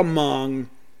talk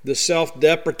among the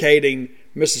self-deprecating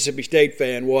Mississippi State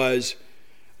fan was,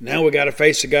 now we got to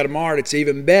face the guy tomorrow. It's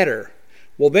even better.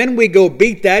 Well, then we go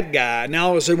beat that guy.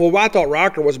 Now I said, well, I thought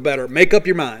Rocker was better. Make up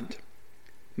your mind.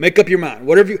 Make up your mind.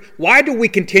 Why do we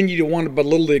continue to want to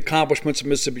belittle the accomplishments of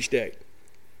Mississippi State?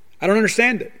 I don't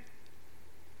understand it.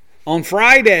 On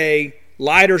Friday,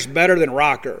 Leiter's better than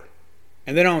Rocker.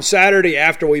 And then on Saturday,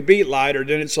 after we beat Leiter,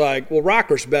 then it's like, well,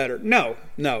 Rocker's better. No.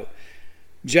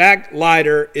 Jack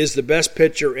Leiter is the best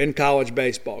pitcher in college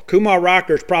baseball. Kumar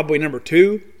Rocker is probably number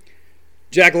 2.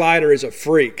 Jack Leiter is a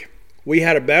freak. We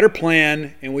had a better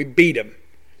plan, and we beat him.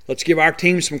 Let's give our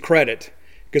team some credit,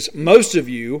 because most of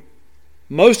you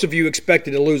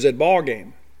expected to lose that ball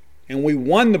game, and we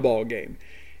won the ball game.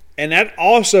 And that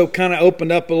also kind of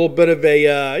opened up a little bit of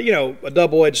a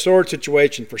double-edged sword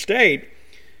situation for State,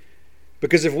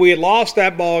 because if we had lost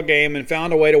that ball game and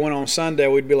found a way to win on Sunday,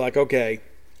 we'd be like, okay,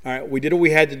 all right, we did what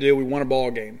we had to do. We won a ball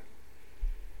game.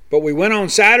 But we went on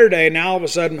Saturday, and now all of a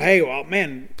sudden, hey, well,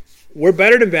 man, we're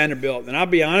better than Vanderbilt. And I'll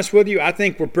be honest with you, I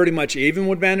think we're pretty much even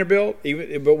with Vanderbilt.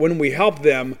 But when we help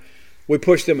them, we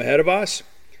push them ahead of us.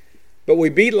 But we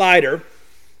beat Leiter,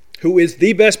 who is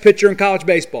the best pitcher in college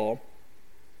baseball.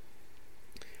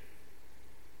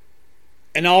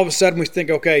 And all of a sudden we think,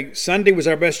 okay, Sunday was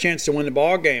our best chance to win the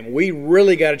ball game. We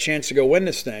really got a chance to go win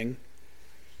this thing.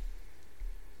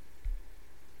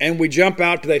 And we jump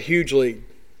out to that huge lead.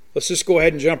 Let's just go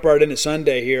ahead and jump right into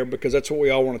Sunday here, because that's what we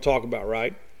all want to talk about,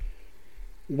 right?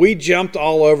 We jumped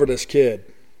all over this kid.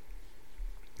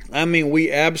 I mean,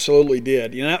 we absolutely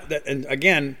did. And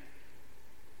again,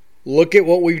 look at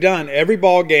what we've done. Every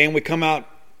ball game, we come out,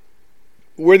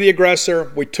 we're the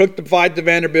aggressor. We took the fight to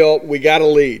Vanderbilt. We got a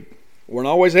lead. We're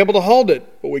not always able to hold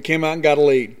it, but we came out and got a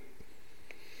lead.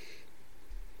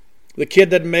 The kid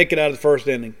didn't make it out of the first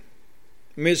inning.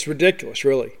 I mean, it's ridiculous,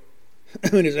 really.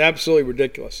 I mean, it's absolutely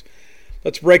ridiculous.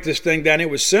 Let's break this thing down. It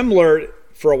was similar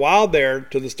for a while there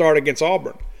to the start against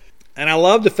Auburn. And I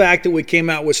love the fact that we came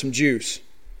out with some juice.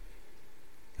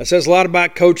 That says a lot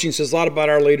about coaching, says a lot about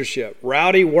our leadership.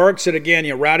 Rowdy works it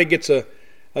again. Rowdy gets a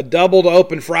double to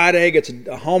open Friday, gets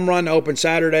a home run to open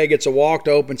Saturday, gets a walk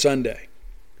to open Sunday.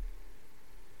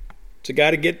 It's a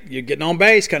guy you're getting on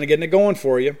base, kind of getting it going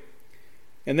for you.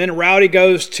 And then Rowdy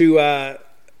goes to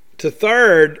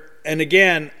third, and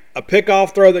again, a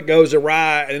pickoff throw that goes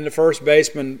awry, and then the first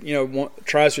baseman,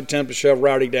 tries to attempt to shove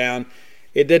Rowdy down.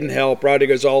 It didn't help. Rowdy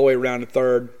goes all the way around to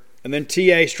third. And then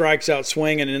TA strikes out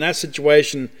swinging. And in that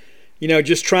situation,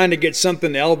 just trying to get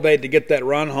something to elevate to get that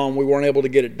run home, we weren't able to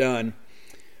get it done.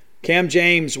 Cam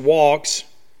James walks,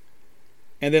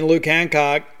 and then Luke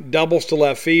Hancock doubles to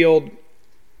left field.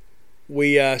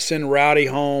 We send Rowdy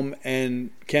home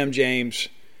and Cam James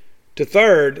to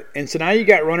third. And so now you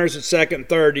got runners at second and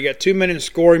third. You got 2 men in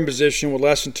scoring position with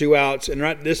less than 2 outs. And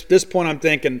right at this point I'm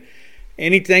thinking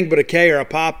anything but a K or a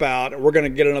pop out, and we're going to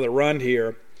get another run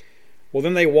here. Well,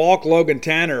 then they walk Logan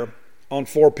Tanner on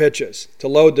 4 pitches to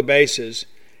load the bases.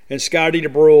 And Scotty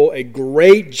DeBrule, a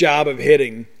great job of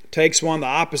hitting, takes one the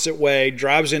opposite way,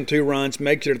 drives in 2 runs,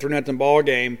 makes it a 3-0 ball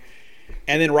game.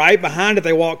 And then right behind it,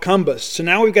 they walk Cumbus. So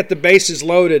now we've got the bases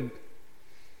loaded.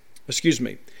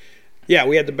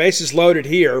 We had the bases loaded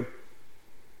here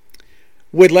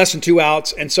with less than 2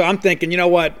 outs. And so I'm thinking, you know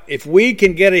what? If we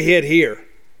can get a hit here,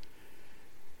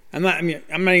 I'm not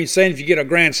even saying if you get a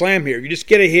grand slam here. You just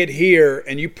get a hit here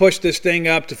and you push this thing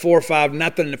up to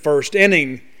 4-5-0 in the first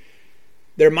inning,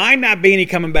 there might not be any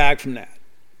coming back from that.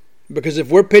 Because if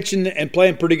we're pitching and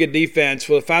playing pretty good defense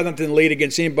with a 5-0 lead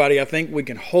against anybody, I think we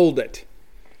can hold it.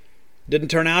 Didn't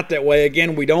turn out that way.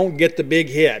 Again, we don't get the big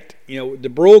hit.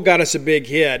 DeBrule got us a big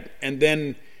hit, and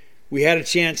then we had a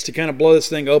chance to kind of blow this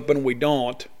thing open. We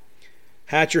don't.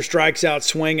 Hatcher strikes out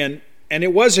swinging, and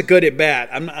it was a good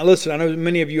at-bat. Listen, I know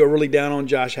many of you are really down on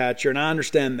Josh Hatcher, and I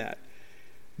understand that.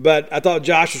 But I thought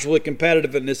Josh was really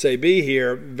competitive in this AB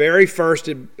here. Very first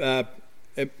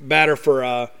batter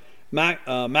for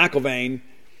McIlvain.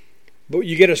 but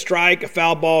you get a strike, a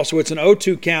foul ball, so it's an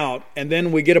 0-2 count, and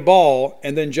then we get a ball,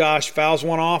 and then Josh fouls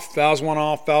one off,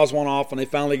 and they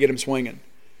finally get him swinging.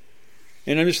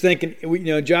 And I'm just thinking,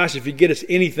 Josh, if you get us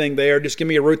anything there, just give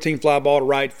me a routine fly ball to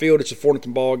right field. It's a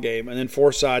 4-0 ball game. And then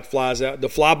Forsythe flies out. The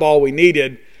fly ball we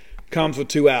needed comes with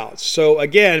 2 outs. So,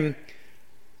 again,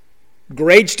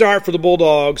 great start for the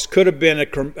Bulldogs. Could have been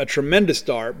a tremendous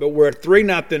start, but we're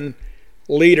 3-0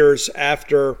 leaders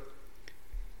after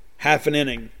half an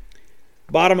inning.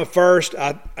 Bottom of first,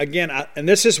 and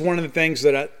this is one of the things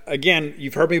that,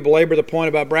 you've heard me belabor the point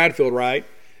about Bradfield, right?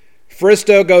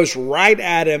 Fristow goes right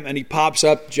at him, and he pops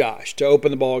up Josh to open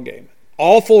the ball game.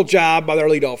 Awful job by their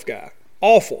leadoff guy.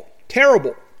 Awful.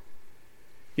 Terrible.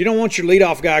 You don't want your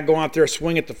leadoff guy going out there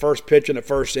swing at the first pitch in the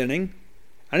first inning.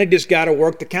 I need this guy to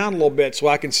work the count a little bit so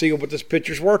I can see what this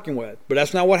pitcher's working with. But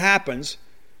that's not what happens.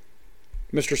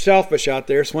 Mr. Selfish out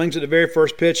there swings at the very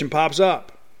first pitch and pops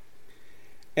up.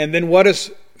 And then what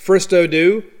does Fristow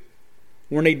do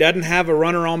when he doesn't have a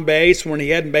runner on base, when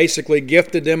he hadn't basically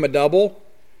gifted them a double?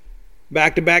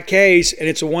 Back-to-back Ks, and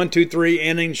it's a 1-2-3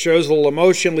 inning. Shows a little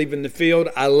emotion leaving the field.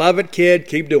 I love it, kid.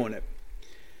 Keep doing it.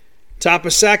 Top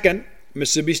of second,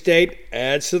 Mississippi State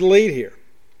adds to the lead here.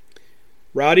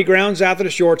 Rowdy grounds out to the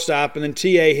shortstop, and then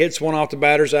T.A. hits one off the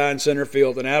batter's eye in center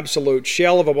field. An absolute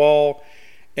shell of a ball.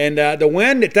 And the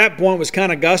wind at that point was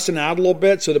kind of gusting out a little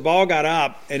bit, so the ball got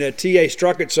up, and T.A.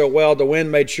 struck it so well, the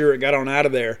wind made sure it got on out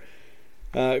of there.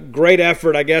 Great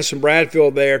effort, I guess, from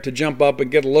Bradfield there to jump up and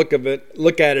get a look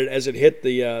at it as it hit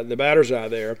the batter's eye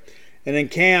there. And then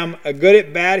Cam, a good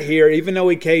at bat here, even though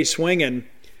he K's swinging.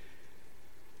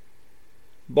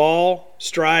 Ball,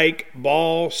 strike,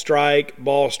 ball, strike,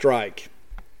 ball, strike.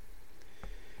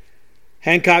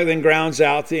 Hancock then grounds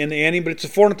out in the inning, but it's a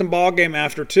 4-0 ball game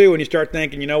after 2, and you start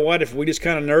thinking, you know what, if we just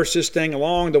kind of nurse this thing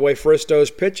along the way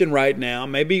Fristow's pitching right now,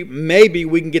 maybe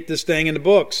we can get this thing in the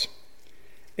books.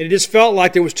 And it just felt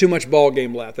like there was too much ball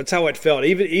game left. That's how it felt,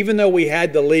 even though we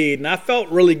had the lead. And I felt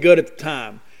really good at the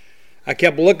time. I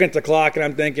kept looking at the clock, and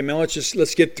I'm thinking, man,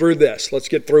 let's get through this. Let's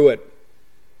get through it.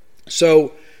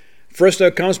 So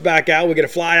Fristow comes back out. We get a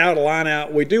fly out, a line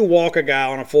out. We do walk a guy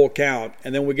on a full count,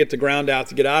 and then we get the ground out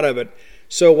to get out of it.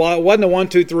 So while it wasn't a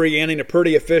 1-2-3 inning, a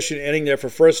pretty efficient inning there for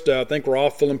Fristow, I think we're all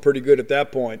feeling pretty good at that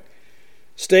point.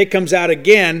 State comes out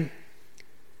again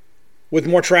with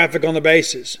more traffic on the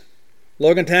bases.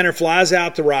 Logan Tanner flies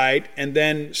out to right, and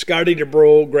then Scotty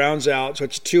DeBrule grounds out, so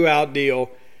it's a 2-out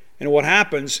deal. And what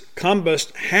happens,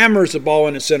 Cumbest hammers the ball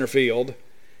into center field.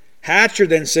 Hatcher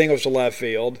then singles to left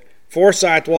field.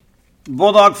 Forsythe.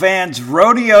 Bulldog fans,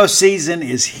 rodeo season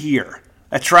is here.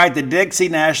 That's right, the Dixie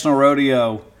National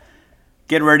Rodeo.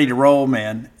 Get ready to roll,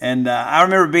 man. And I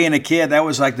remember being a kid, that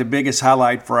was like the biggest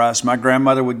highlight for us. My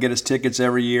grandmother would get us tickets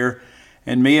every year,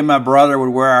 and me and my brother would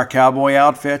wear our cowboy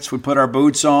outfits. We'd put our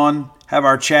boots on, have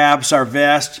our chaps, our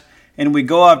vest, and we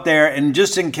go up there, and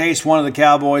just in case one of the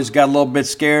cowboys got a little bit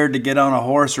scared to get on a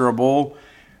horse or a bull,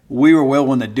 we were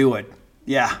willing to do it.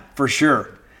 Yeah, for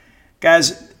sure.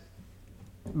 Guys,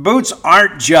 boots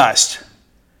aren't just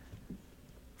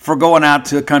for going out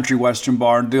to a country western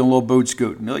bar and doing a little boot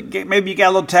scooting. Maybe you got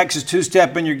a little Texas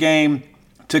two-step in your game.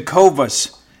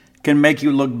 Tecovas can make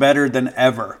you look better than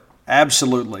ever.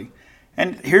 Absolutely.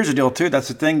 And here's the deal, too. That's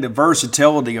the thing, the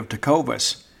versatility of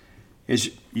Tecovas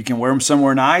is you can wear them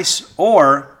somewhere nice,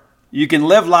 or you can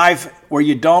live life where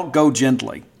you don't go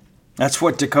gently. That's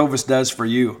what Tecovas does for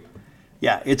you.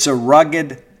 Yeah, it's a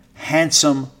rugged,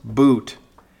 handsome boot.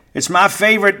 It's my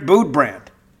favorite boot brand,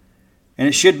 and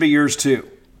it should be yours too.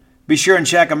 Be sure and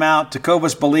check them out.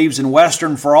 Tecovas believes in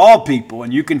Western for all people,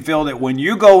 and you can feel that when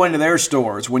you go into their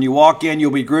stores. When you walk in,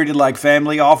 you'll be greeted like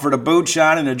family, offered a boot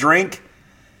shine and a drink,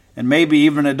 and maybe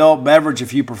even an adult beverage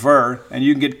if you prefer, and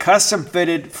you can get custom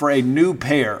fitted for a new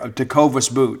pair of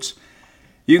Tecovas boots.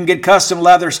 You can get custom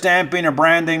leather stamping or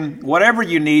branding, whatever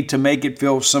you need to make it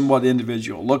feel somewhat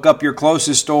individual. Look up your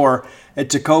closest store at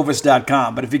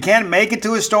tecovas.com. But if you can't make it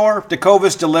to a store,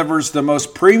 Tecovas delivers the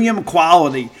most premium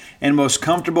quality and most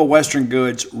comfortable Western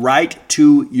goods right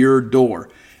to your door.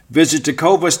 Visit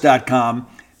tecovas.com.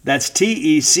 That's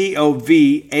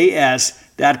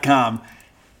TECOVAS.com.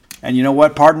 And you know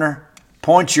what, partner?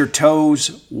 Point your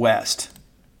toes west.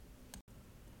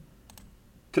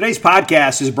 Today's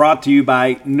podcast is brought to you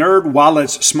by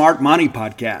NerdWallet's Smart Money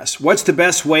Podcast. What's the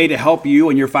best way to help you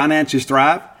and your finances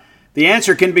thrive? The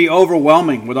answer can be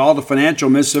overwhelming with all the financial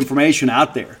misinformation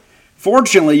out there.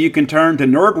 Fortunately, you can turn to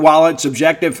NerdWallet's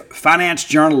objective finance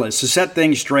journalists to set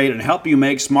things straight and help you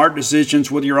make smart decisions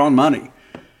with your own money.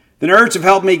 The nerds have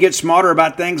helped me get smarter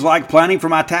about things like planning for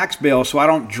my tax bill so I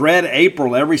don't dread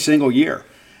April every single year,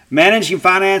 managing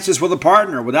finances with a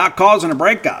partner without causing a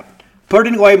breakup,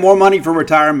 putting away more money for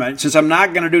retirement since I'm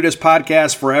not going to do this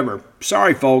podcast forever.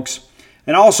 Sorry, folks.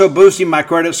 And also boosting my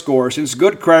credit score since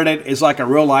good credit is like a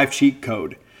real-life cheat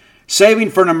code. Saving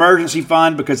for an emergency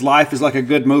fund because life is like a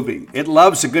good movie. It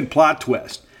loves a good plot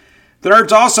twist. The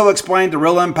nerds also explained the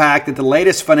real impact that the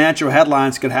latest financial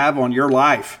headlines could have on your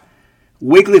life.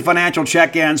 Weekly financial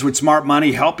check-ins with smart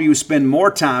money help you spend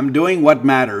more time doing what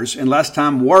matters and less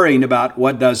time worrying about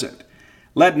what doesn't.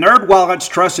 Let NerdWallet's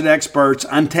trusted experts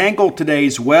untangle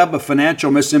today's web of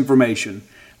financial misinformation.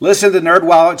 Listen to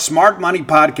NerdWallet's Smart Money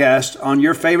Podcast on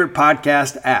your favorite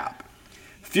podcast app.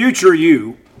 Future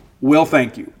you will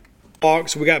thank you.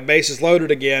 So we got bases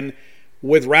loaded again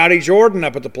with Rowdy Jordan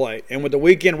up at the plate. And with the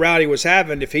weekend Rowdy was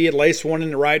having, if he had laced one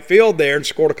in the right field there and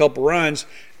scored a couple runs,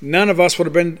 none of us would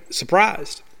have been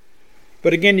surprised.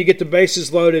 But again, you get the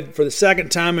bases loaded for the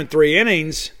second time in 3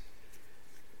 innings,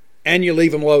 and you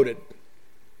leave them loaded.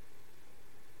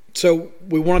 So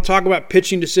we want to talk about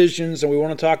pitching decisions, and we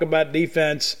want to talk about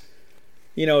defense.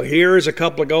 You know, here's a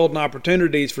couple of golden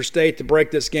opportunities for State to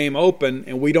break this game open,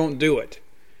 and we don't do it.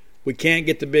 We can't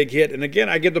get the big hit. And again,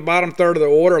 I give the bottom third of the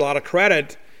order a lot of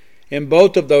credit in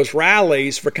both of those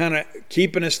rallies for kind of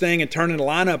keeping this thing and turning the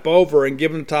lineup over and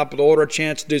giving the top of the order a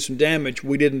chance to do some damage.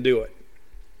 We didn't do it.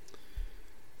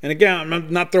 And again,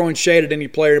 I'm not throwing shade at any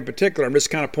player in particular. I'm just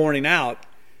kind of pointing out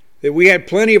that we had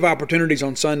plenty of opportunities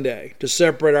on Sunday to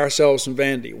separate ourselves from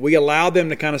Vandy. We allowed them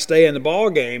to kind of stay in the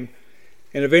ball game,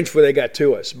 and eventually they got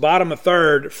to us. Bottom of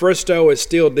third, Fristow is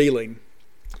still dealing.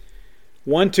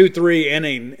 1-2-3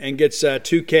 inning and gets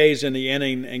 2 Ks in the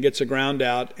inning and gets a ground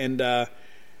out. And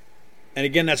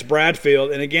again, that's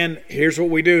Bradfield. And again, here's what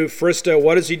we do. Fristow,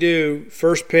 what does he do?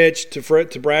 First pitch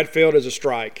to Bradfield is a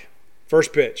strike.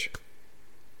 First pitch,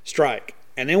 strike.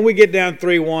 And then we get down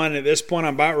 3-1. At this point,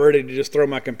 I'm about ready to just throw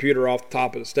my computer off the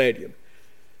top of the stadium.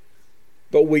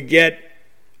 But we get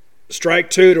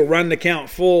strike 2 to run the count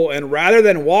full. And rather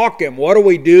than walk him, what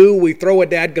do? We throw a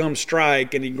dadgum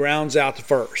strike, and he grounds out to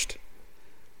first.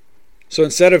 So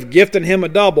instead of gifting him a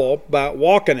double by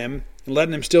walking him and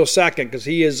letting him steal second, because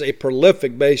he is a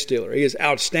prolific base stealer, he is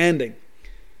outstanding,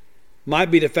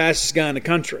 might be the fastest guy in the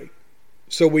country.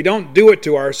 So we don't do it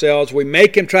to ourselves. We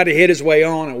make him try to hit his way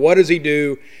on, and what does he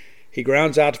do? He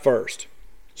grounds out to first.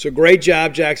 So great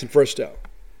job, Jackson Fristow.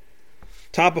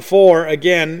 Top of 4,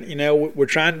 again, you know, we're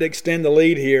trying to extend the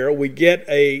lead here. We get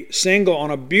a single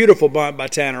on a beautiful bunt by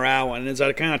Tanner Allen. And as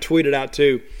I kind of tweeted out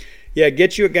too, yeah,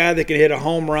 get you a guy that can hit a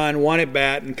home run, one at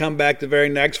bat, and come back the very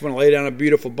next one and lay down a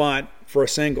beautiful bunt for a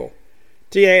single.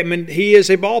 I mean, he is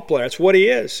a ball player. That's what he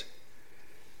is.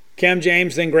 Cam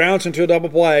James then grounds into a double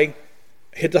play,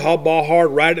 hit the ball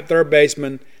hard right at third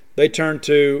baseman. They turn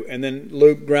 2, and then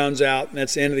Luke grounds out, and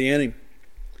that's the end of the inning.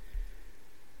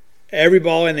 Every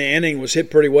ball in the inning was hit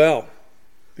pretty well.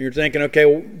 You're thinking, okay,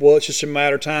 well, it's just a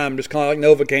matter of time. Just kind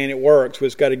of like Novocaine, it works. We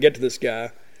just got to get to this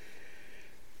guy.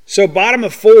 So bottom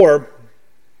of 4,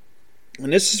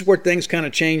 and this is where things kind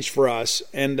of changed for us,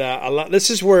 and this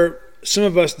is where some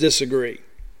of us disagree.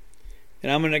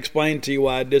 And I'm going to explain to you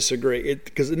why I disagree.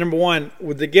 Because, number one,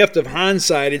 with the gift of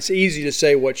hindsight, it's easy to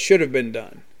say what should have been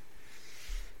done.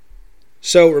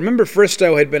 So remember,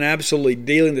 Fristow had been absolutely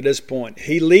dealing to this point.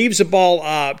 He leaves the ball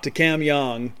up to Cam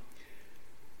Young,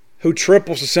 who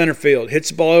triples to center field, hits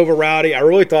the ball over Rowdy. I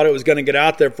really thought it was going to get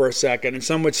out there for a second. And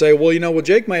some would say, well,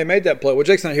 Jake may have made that play. Well,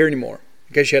 Jake's not here anymore,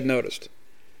 in case you hadn't noticed.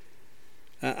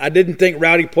 I didn't think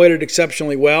Rowdy played it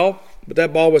exceptionally well, but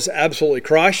that ball was absolutely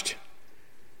crushed.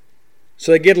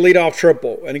 So they get a leadoff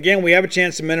triple. And again, we have a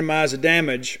chance to minimize the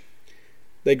damage.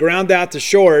 They ground out to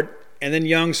short, and then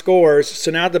Young scores.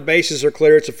 So now the bases are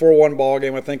clear. It's a 4-1 ball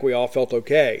game. I think we all felt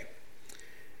okay.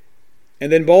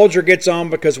 And then Bolger gets on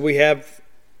because we have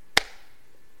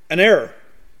an error.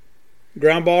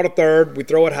 Ground ball to third, we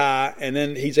throw it high, and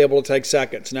then he's able to take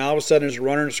second. So now all of a sudden there's a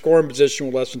runner in scoring position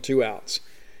with less than 2 outs.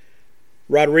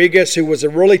 Rodriguez, who was a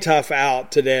really tough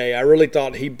out today, I really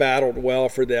thought he battled well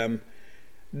for them.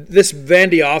 This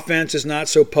Vandy offense is not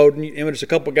so potent. I mean, there's a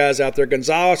couple guys out there.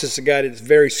 Gonzalez is a guy that's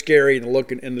very scary in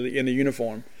the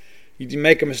uniform. You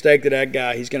make a mistake to that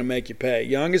guy, he's going to make you pay.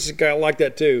 Young is a guy like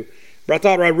that too. But I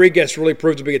thought Rodriguez really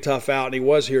proved to be a tough out, and he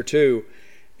was here too.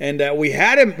 And we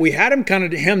had him kind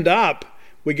of hemmed up.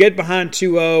 We get behind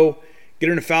 2-0, get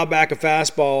him to foul back a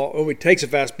fastball. He takes a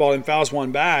fastball and fouls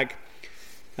one back.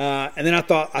 And then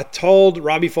I told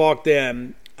Robbie Falk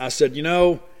then, I said,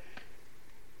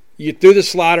 you threw the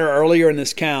slider earlier in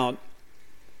this count.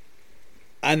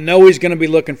 I know he's going to be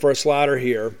looking for a slider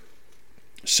here,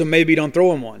 so maybe don't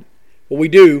throw him one. Well, we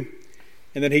do.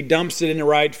 And then he dumps it in the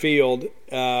right field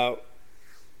and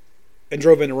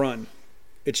drove in the run.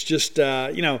 It's just,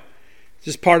 It's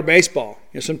just part of baseball.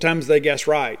 Sometimes they guess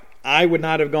right. I would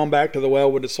not have gone back to the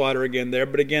well with the slider again there,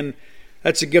 but again,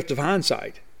 that's a gift of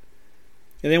hindsight.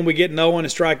 And then we get Nolan to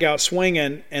strike out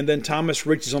swinging, and then Thomas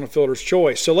reaches on a fielder's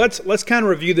choice. So let's kind of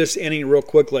review this inning real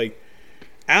quickly.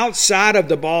 Outside of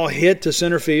the ball hit to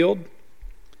center field,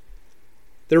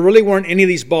 there really weren't any of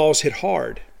these balls hit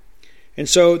hard. And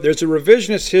so there's a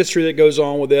revisionist history that goes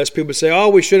on with this. People say, oh,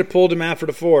 we should have pulled him after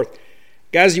the fourth.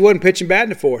 Guys, he wasn't pitching bad in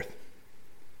the fourth.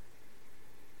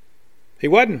 He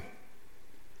wasn't.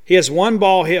 He has one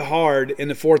ball hit hard in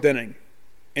the fourth inning.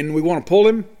 And we want to pull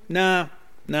him? No,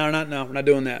 we're not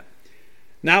doing that.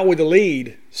 Not with the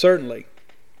lead, certainly.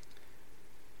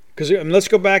 Because let's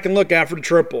go back and look after the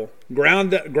triple.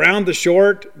 Ground to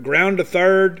short, ground to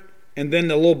third, and then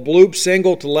the little bloop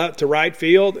single to right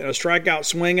field, and a strikeout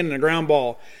swinging and a ground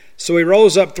ball. So he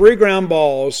rolls up 3 ground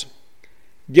balls,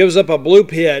 gives up a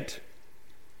bloop hit,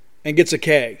 and gets a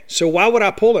K. So why would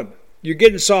I pull him? You're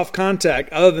getting soft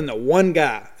contact other than the one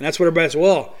guy. And that's what everybody says,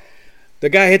 well, the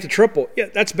guy hit the triple. Yeah,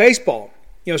 that's baseball.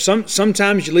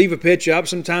 Sometimes you leave a pitch up,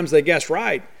 sometimes they guess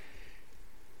right.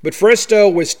 But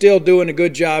Fristow was still doing a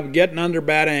good job getting under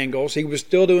bad angles. He was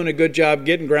still doing a good job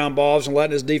getting ground balls and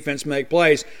letting his defense make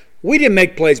plays. We didn't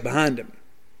make plays behind him.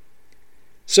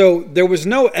 So there was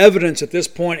no evidence at this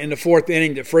point in the fourth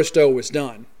inning that Fristow was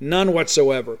done. None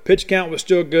whatsoever. Pitch count was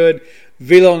still good.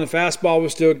 Velo on the fastball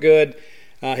was still good.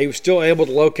 He was still able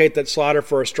to locate that slider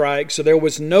for a strike. So there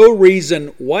was no reason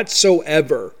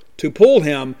whatsoever to pull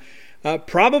him.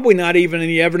 Probably not even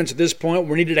any evidence at this point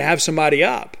we needed to have somebody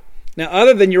up. Now,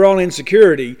 other than your own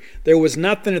insecurity, there was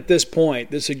nothing at this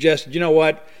point that suggested, you know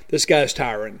what, this guy's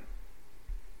tiring.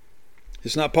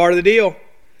 It's not part of the deal.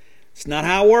 It's not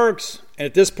how it works. And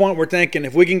at this point, we're thinking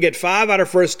if we can get 5 out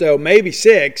of Fristow, maybe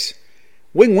 6,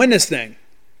 we can win this thing.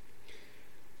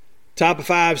 Top of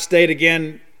 5 stayed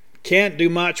again. Can't do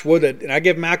much with it. And I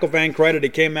give McIlvain credit. He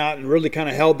came out and really kind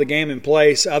of held the game in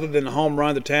place. Other than the home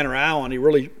run to Tanner Allen, he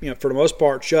really, for the most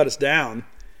part, shut us down.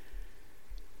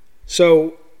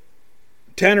 So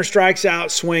Tanner strikes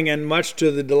out swinging, much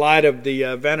to the delight of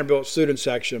the Vanderbilt student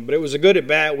section. But it was a good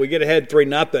at-bat. We get ahead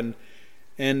 3-0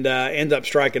 and end up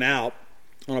striking out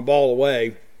on a ball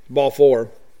away, ball 4.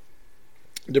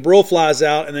 DeBrule flies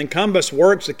out, and then Cumbus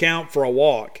works the count for a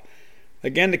walk.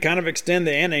 Again, to kind of extend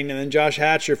the inning, and then Josh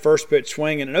Hatcher first pitch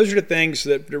swinging. And those are the things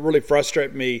that really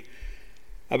frustrate me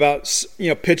about,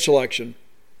 pitch selection.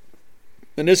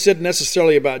 And this isn't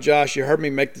necessarily about Josh. You heard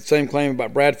me make the same claim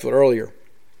about Bradfield earlier.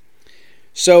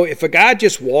 So if a guy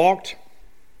just walked,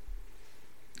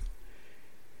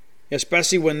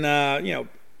 especially when,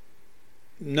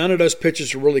 none of those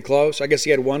pitches were really close. I guess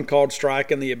he had one called strike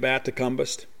in the at-bat to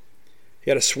Cumbus. He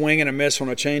had a swing and a miss on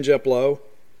a changeup low.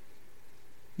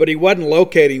 But he wasn't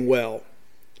locating well.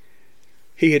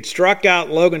 He had struck out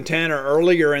Logan Tanner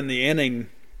earlier in the inning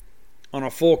on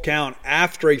a full count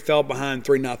after he fell behind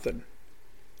 3-0.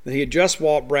 Then he had just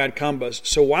walked Brad Cumbus.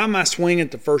 So why am I swinging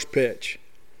at the first pitch?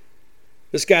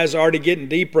 This guy's already getting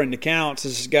deeper in the counts.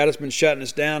 This is a guy that's been shutting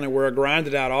us down, and we're a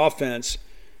grinded-out offense.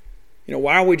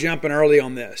 Why are we jumping early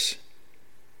on this?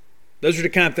 Those are the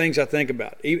kind of things I think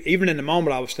about. Even in the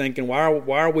moment, I was thinking, why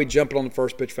are we jumping on the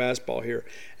first pitch fastball here?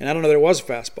 And I don't know that it was a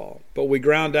fastball, but we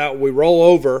ground out, we roll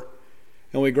over,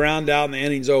 and we ground out, and the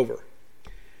inning's over.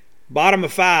 Bottom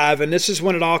of 5, and this is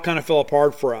when it all kind of fell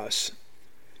apart for us.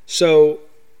 So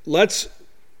let's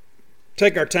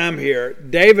take our time here.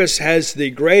 Davis has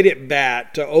the great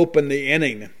at-bat to open the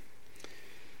inning.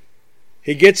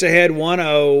 He gets ahead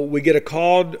 1-0. We get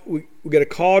a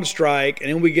called strike, and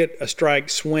then we get a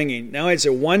strike swinging. Now it's a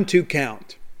 1-2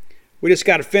 count. We just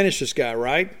got to finish this guy,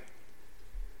 right?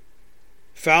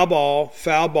 Foul ball,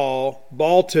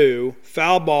 ball 2,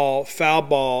 foul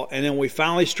ball, and then we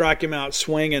finally strike him out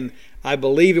swinging. I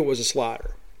believe it was a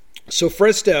slider. So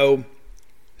Fristow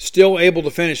still able to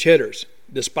finish hitters.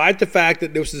 Despite the fact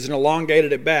that this is an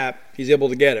elongated at-bat, he's able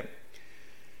to get him.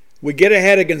 We get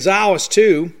ahead of Gonzalez,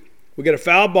 too. We get a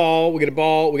foul ball, we get a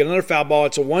ball, we get another foul ball.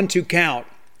 It's a 1-2 count.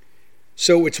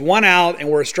 So it's 1 out, and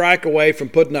we're a strike away from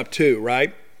putting up 2,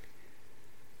 right?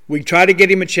 We try to get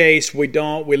him a chase. We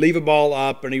don't. We leave a ball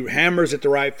up, and he hammers at the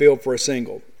right field for a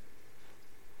single.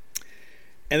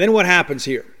 And then what happens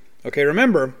here? Okay,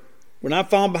 remember, we're not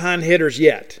falling behind hitters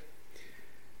yet.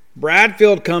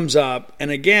 Bradfield comes up,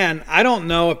 and again, I don't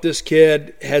know if this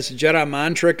kid has a Jedi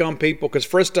mind trick on people, because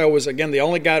Fristow was, again, the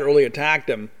only guy that really attacked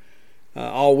him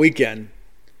all weekend.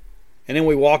 And then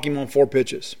we walk him on 4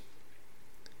 pitches.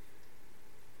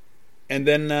 And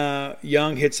then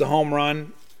Young hits the home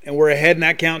run, and we're ahead in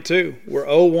that count too. We're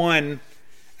 0-1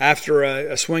 after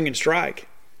a swing and strike.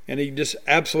 And he just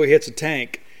absolutely hits a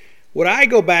tank. What I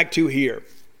go back to here,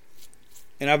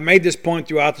 and I've made this point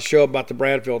throughout the show about the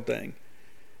Bradfield thing,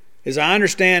 is I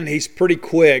understand he's pretty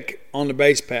quick on the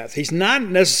base path. He's not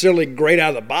necessarily great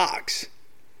out of the box.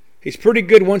 He's pretty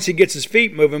good once he gets his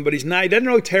feet moving, but he doesn't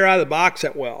really tear out of the box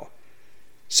that well.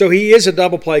 So he is a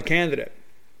double play candidate.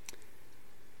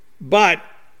 But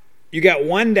you got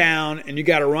one down and you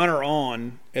got a runner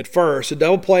on at first. A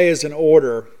double play is in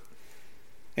order,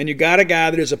 and you got a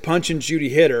guy that is a punch and Judy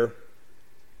hitter.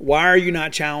 Why are you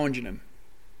not challenging him?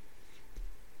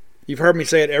 You've heard me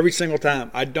say it every single time.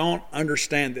 I don't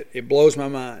understand it. It blows my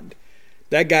mind.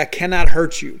 That guy cannot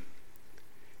hurt you.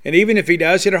 And even if he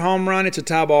does hit a home run, it's a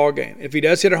tie ball game. If he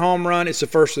does hit a home run, it's the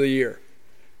first of the year.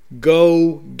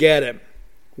 Go get him.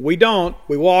 We don't.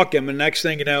 We walk him, and next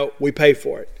thing you know, we pay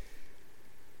for it.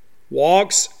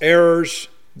 Walks, errors,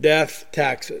 death,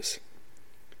 taxes.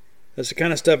 That's the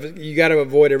kind of stuff you got to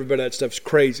avoid. Everybody, that stuff's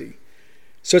crazy.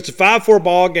 So it's a 5-4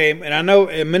 ball game, and I know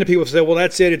many people say, well,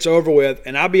 that's it, it's over with.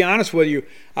 And I'll be honest with you,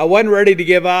 I wasn't ready to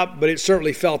give up, but it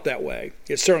certainly felt that way.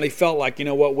 It certainly felt like, you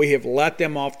know what, we have let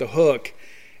them off the hook.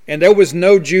 And there was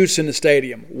no juice in the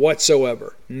stadium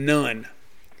whatsoever. None.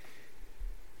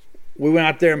 We went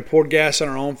out there and poured gas on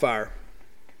our own fire.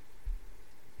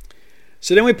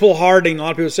 So then we pull Harding. A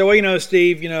lot of people say, well, you know,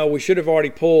 Steve, you know, we should have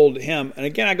already pulled him. And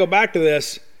again, I go back to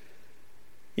this.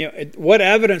 You know, what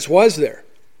evidence was there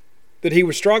that he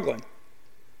was struggling?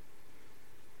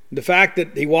 The fact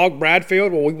that he walked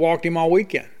Bradfield, well, we walked him all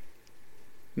weekend.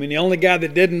 I mean, the only guy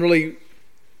that didn't really,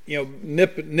 you know,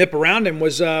 nip around him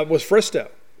was Fristow.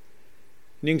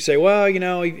 And you can say, well, you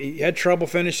know, he had trouble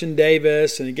finishing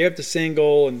Davis, and he gave up the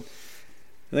single, and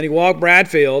then he walked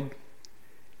Bradfield.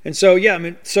 And so, yeah, I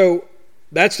mean, so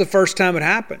that's the first time it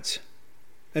happens.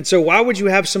 And so why would you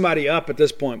have somebody up at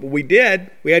this point? Well, we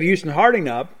did. We had Houston Harding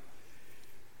up.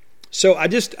 So I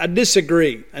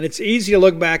disagree. And it's easy to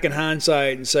look back in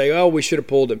hindsight and say, oh, we should have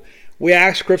pulled him. We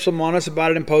asked Chris Lamonis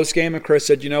about it in postgame, and Chris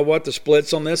said, you know what, the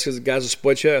splits on this, because the guy's a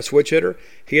switch hitter,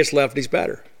 he hits lefties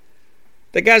better.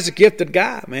 That guy's a gifted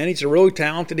guy, man. He's a really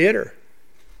talented hitter.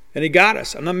 And he got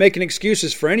us. I'm not making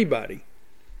excuses for anybody.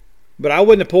 But I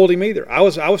wouldn't have pulled him either. I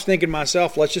was thinking to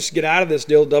myself, let's just get out of this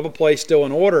deal. Double play still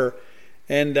in order.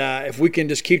 And if we can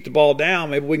just keep the ball down,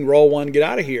 maybe we can roll one and get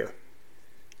out of here.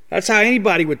 That's how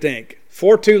anybody would think.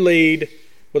 4-2 lead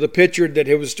with a pitcher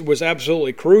that was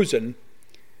absolutely cruising.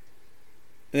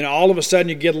 And then all of a sudden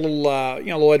you get a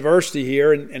little adversity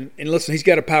here. And listen, he's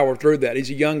got to power through that. He's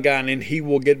a young guy, and he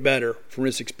will get better from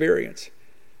his experience.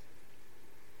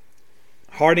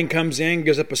 Harding comes in,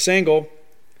 gives up a single.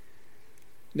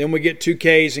 Then we get 2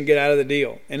 Ks and get out of the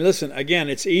deal. And listen, again,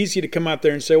 it's easy to come out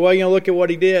there and say, well, you know, look at what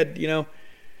he did. You know,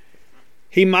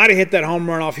 he might have hit that home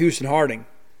run off Houston Harding.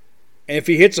 And if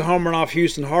he hits a home run off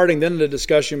Houston Harding, then the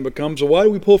discussion becomes, well, why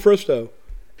do we pull Fristow?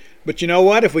 But you know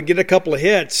what? If we get a couple of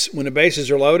hits when the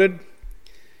bases are loaded,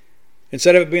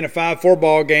 instead of it being a 5-4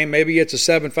 ball game, maybe it's a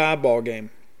 7-5 ball game.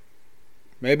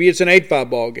 Maybe it's an 8-5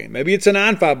 ball game. Maybe it's a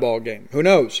 9-5 ball game. Who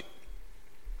knows?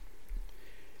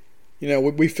 You know,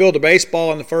 we field a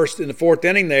baseball in the fourth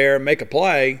inning there and make a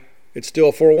play, it's still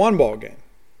a 4-1 ball game.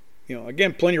 You know,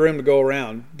 again, plenty of room to go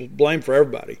around. Blame for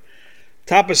everybody.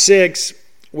 Top of 6,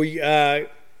 we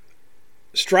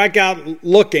strike out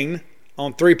looking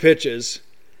on 3 pitches,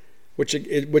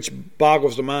 which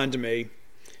boggles the mind to me.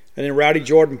 And then Rowdy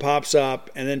Jordan pops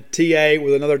up, and then TA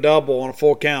with another double on a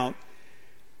full count.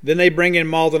 Then they bring in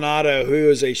Maldonado, who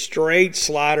is a straight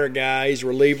slider guy. He's a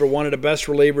reliever, one of the best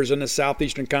relievers in the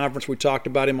Southeastern Conference. We talked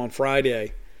about him on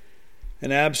Friday.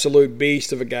 An absolute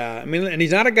beast of a guy. I mean, and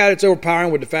he's not a guy that's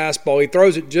overpowering with the fastball. He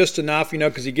throws it just enough, you know,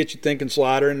 because he gets you thinking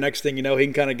slider, and next thing you know, he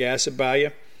can kind of gas it by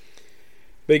you.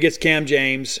 But he gets Cam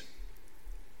James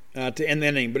to end the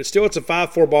inning. But it's a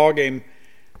 5-4 ball game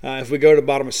if we go to the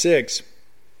bottom of 6.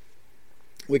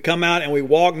 We come out and we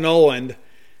walk Noland.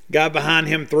 Got behind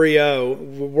him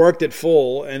 3-0, worked it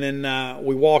full, and then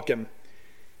we walk him.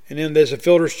 And then there's a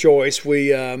fielder's choice. We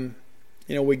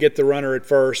get the runner at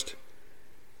first.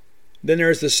 Then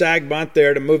there's the sag bunt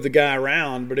there to move the guy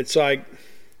around, but it's like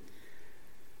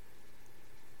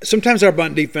sometimes our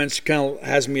bunt defense kind of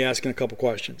has me asking a couple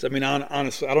questions. I mean,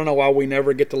 honestly, I don't know why we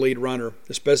never get the lead runner,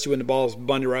 especially when the ball is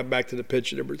bunted right back to the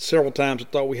pitcher. There were several times I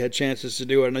thought we had chances to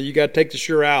do it. I know you got to take the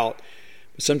sure out.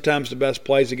 But sometimes the best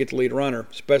play is to get the lead runner,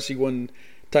 especially when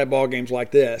tight ball games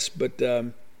like this. But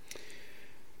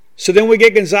so then we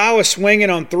get Gonzalez swinging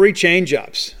on 3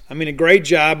 changeups. I mean, a great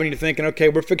job, and you're thinking, okay,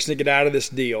 we're fixing to get out of this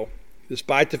deal.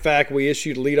 Despite the fact we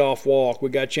issued a leadoff walk, we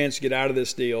got a chance to get out of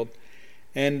this deal.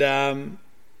 And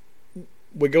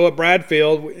we go at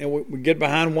Bradfield, and we get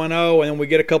behind 1-0, and then we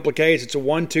get a couple of Ks. It's a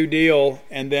 1-2 deal,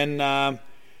 and then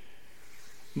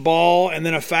ball, and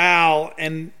then a foul,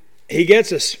 and he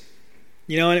gets us.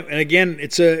 And again,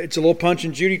 it's a little punch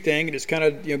and Judy thing. It just kind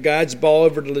of guides the ball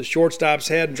over to the shortstop's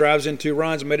head and drives in 2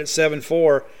 runs and made it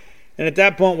 7-4. And at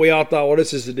that point, we all thought, well,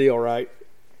 this is the deal, right?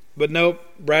 But nope,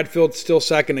 Bradfield's still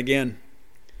second again,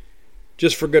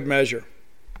 just for good measure.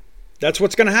 That's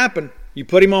what's going to happen. You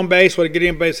put him on base, get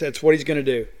him on base, that's what he's going to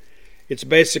do. It's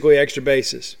basically extra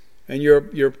bases, and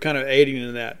you're kind of aiding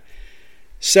in that.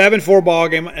 7-4 ball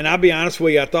game, and I'll be honest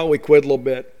with you, I thought we quit a little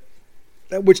bit,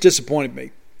 which disappointed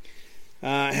me.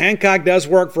 Hancock does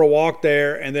work for a walk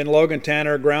there, and then Logan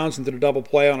Tanner grounds into the double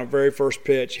play on a very first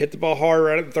pitch. Hit the ball hard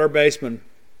right at the third baseman.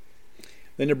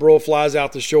 Then the Brule flies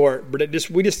out to short. But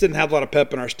we just didn't have a lot of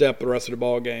pep in our step the rest of the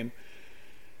ball game.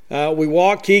 We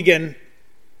walk Keegan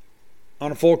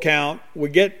on a full count. We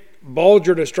get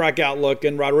Bulger to strike out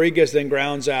looking. Rodriguez then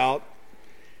grounds out.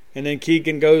 And then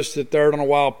Keegan goes to third on a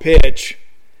wild pitch.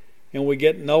 And we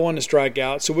get no one to strike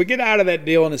out. So we get out of that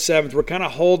deal in the 7th. We're kind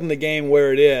of holding the game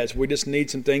where it is. We just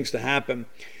need some things to happen.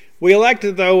 We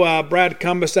elected, though, Brad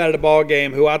Cumbus out of the ball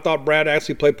game, who I thought Brad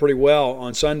actually played pretty well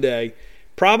on Sunday.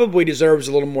 Probably deserves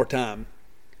a little more time.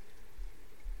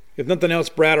 If nothing else,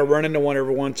 Brad will run into one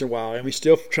every once in a while. And he's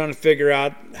still trying to figure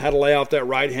out how to lay off that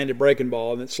right-handed breaking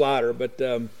ball and that slider. But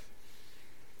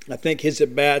I think his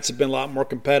at-bats have been a lot more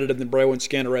competitive than Braylon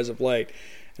Skinner as of late.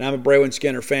 And I'm a Braylon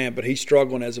Skinner fan, but he's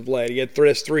struggling as of late. He had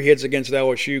 3 hits against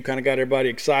LSU, kind of got everybody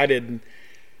excited. And,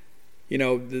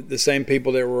 the same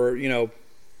people that were,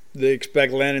 they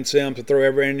expect Landon Sims to throw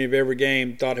every inning of every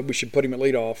game thought we should put him at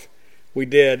leadoff. We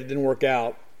did. It didn't work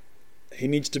out. He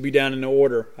needs to be down in the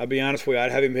order. I'll be honest with you,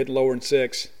 I'd have him hit lower than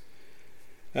 6.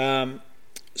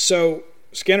 So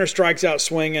Skinner strikes out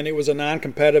swinging. It was a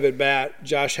non-competitive at-bat.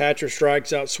 Josh Hatcher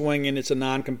strikes out swinging. It's a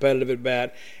non-competitive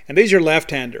at-bat. And these are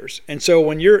left-handers. And so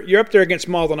when you're up there against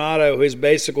Maldonado, who's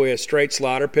basically a straight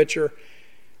slider pitcher,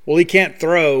 well, he can't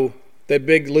throw that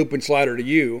big looping slider to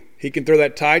you. He can throw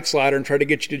that tight slider and try to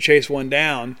get you to chase one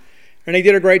down. And he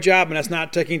did a great job, and that's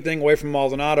not taking anything away from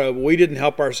Maldonado, but we didn't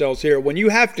help ourselves here. When you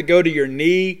have to go to your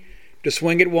knee to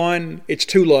swing at one, it's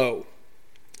too low.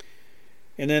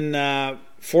 And then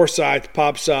Forsythe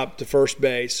pops up to first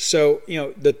base. So,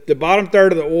 the bottom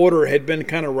third of the order had been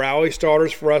kind of rally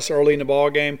starters for us early in the ball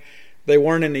game. They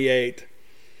weren't in the 8th.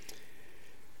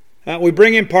 We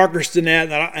bring in Parker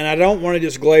Stinnett, and I don't want to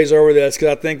just glaze over this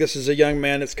because I think this is a young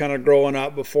man that's kind of growing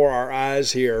up before our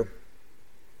eyes here.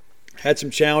 Had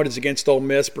some challenges against Ole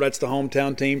Miss, but that's the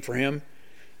hometown team for him.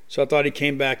 So I thought he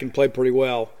came back and played pretty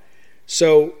well.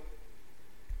 So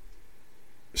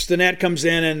Stinnett comes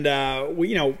in, and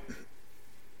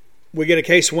we get a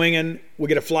case swinging, we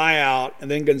get a fly out,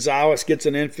 and then Gonzalez gets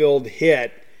an infield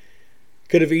hit.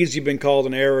 Could have easily been called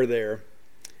an error there.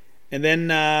 And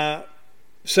then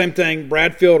same thing,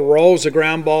 Bradfield rolls a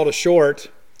ground ball to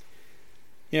short.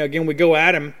 Again, we go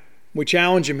at him. We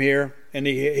challenge him here, and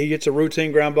he gets a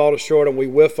routine ground ball to short, and we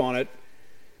whiff on it.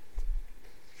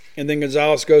 And then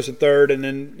Gonzalez goes to third, and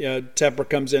then Tepper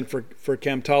comes in for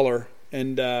Cam Tuller.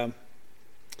 And,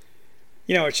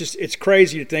 it's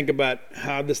crazy to think about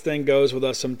how this thing goes with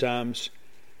us sometimes.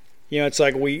 It's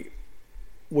like we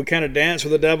kind of dance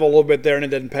with the devil a little bit there, and it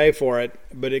doesn't pay for it,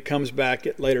 but it comes back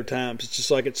at later times. It's just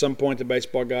like at some point the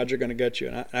baseball gods are going to get you.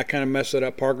 And I kind of messed it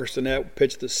up. Parker Stinnett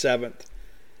pitched the 7th.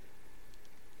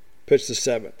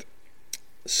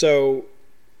 So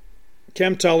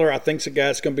Cam Tuller, I think, is a guy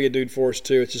that's going to be a dude for us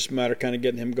too. It's just a matter of kind of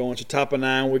getting him going. So top of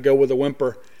 9, we go with a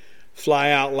whimper,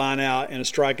 fly out, line out, and a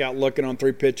strikeout looking on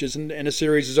 3 pitches, and the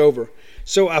series is over.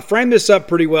 So I framed this up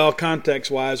pretty well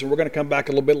context-wise, and we're going to come back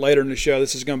a little bit later in the show.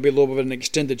 This is going to be a little bit of an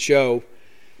extended show.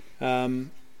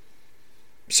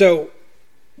 So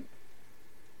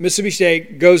Mississippi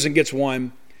State goes and gets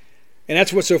one, and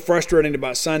that's what's so frustrating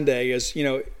about Sunday is,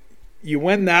 you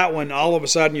win that one, all of a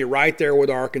sudden you're right there with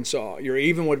Arkansas. You're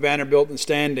even with Vanderbilt in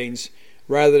standings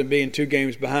rather than being 2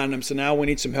 games behind them. So now we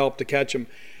need some help to catch them.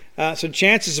 So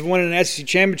chances of winning an SEC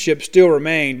championship still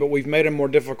remain, but we've made them more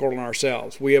difficult on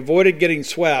ourselves. We avoided getting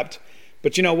swept,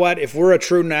 but you know what? If we're a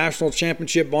true national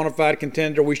championship bona fide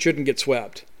contender, we shouldn't get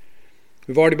swept.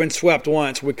 We've already been swept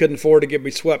once. We couldn't afford to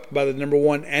be swept by the number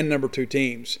 1 and number 2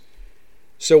 teams.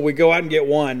 So we go out and get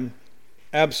one.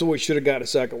 Absolutely should have got a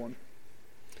second one.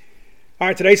 All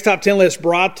right, today's top 10 list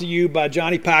brought to you by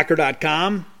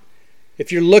JohnnyPacker.com.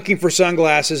 If you're looking for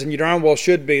sunglasses, and you darn well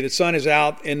should be, the sun is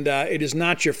out, and it is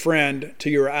not your friend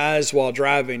to your eyes while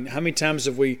driving. How many times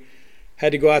have we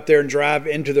had to go out there and drive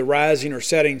into the rising or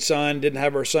setting sun, didn't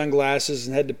have our sunglasses,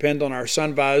 and had to depend on our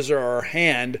sun visor or our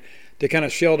hand to kind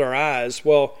of shield our eyes?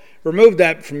 Well, remove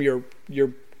that from your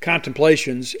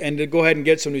contemplations and to go ahead and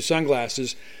get some new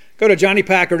sunglasses. Go to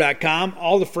johnnypacker.com.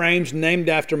 All the frames named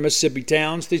after Mississippi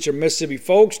towns. These are Mississippi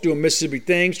folks doing Mississippi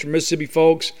things for Mississippi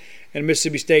folks and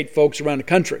Mississippi State folks around the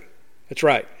country. That's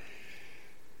right.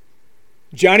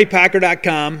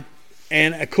 johnnypacker.com.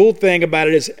 And a cool thing about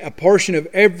it is a portion of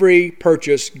every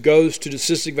purchase goes to the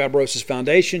Cystic Fibrosis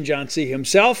Foundation. John C.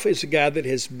 himself is a guy that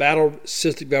has battled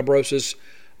cystic fibrosis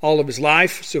all of his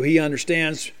life, so he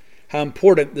understands how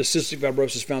important the Cystic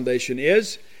Fibrosis Foundation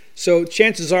is. So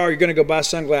chances are you're going to go buy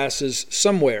sunglasses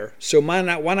somewhere. So why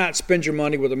not spend your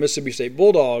money with a Mississippi State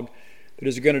Bulldog that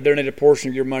is going to donate a portion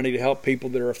of your money to help people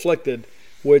that are afflicted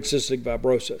with cystic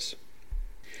fibrosis?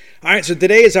 All right, so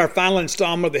today is our final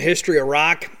installment of the history of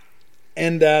rock.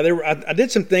 And I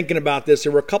did some thinking about this.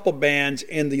 There were a couple bands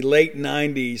in the late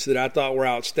 90s that I thought were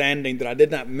outstanding that I did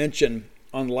not mention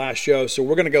on the last show. So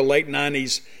we're going to go late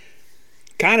 90s,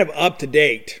 kind of up to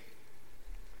date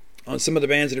on some of the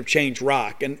bands that have changed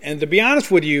rock. And to be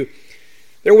honest with you,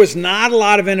 there was not a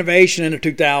lot of innovation in the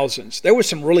 2000s. There were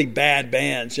some really bad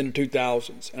bands in the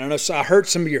 2000s. And I know I hurt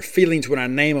some of your feelings when I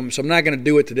name them, so I'm not going to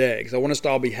do it today because I want us to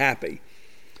all be happy.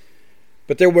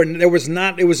 But it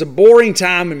was a boring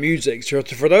time in music. So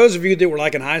for those of you that were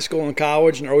like in high school and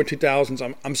college in the early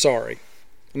 2000s, I'm sorry.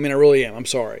 I mean, I really am. I'm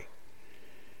sorry.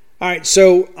 All right,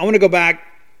 so I want to go back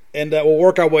and we'll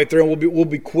work our way through, and we'll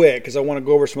be quick because I want to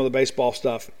go over some of the baseball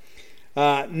stuff.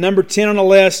 Number 10 on the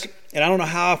list, and I don't know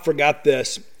how I forgot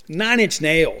this, 9 Inch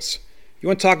Nails. You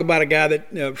want to talk about a guy that,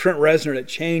 Trent Reznor, that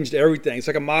changed everything. It's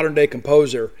like a modern-day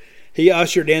composer. He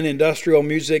ushered in industrial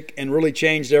music and really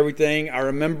changed everything. I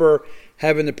remember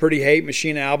having the Pretty Hate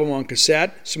Machine album on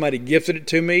cassette. Somebody gifted it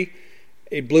to me.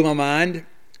 It blew my mind.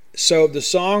 So the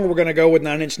song we're going to go with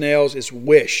 9 Inch Nails is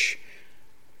Wish.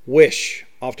 Wish,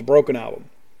 off the Broken album.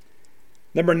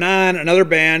 Number 9, another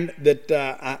band that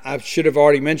I should have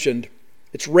already mentioned.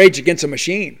 It's Rage Against the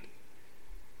Machine.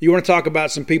 You want to talk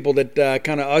about some people that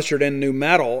kind of ushered in new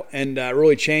metal and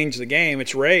really changed the game.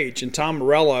 It's Rage and Tom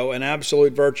Morello, an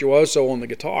absolute virtuoso on the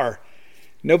guitar.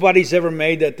 Nobody's ever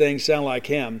made that thing sound like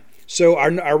him. So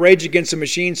our Rage Against the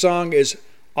Machine song is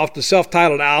off the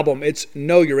self-titled album. It's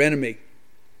Know Your Enemy.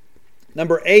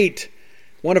 Number 8,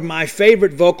 one of my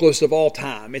favorite vocalists of all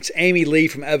time. It's Amy Lee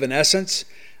from Evanescence.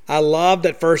 I love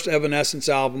that first Evanescence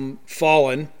album,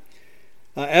 Fallen.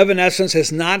 Evanescence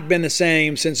has not been the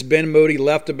same since Ben Moody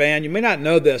left the band. You may not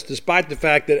know this, despite the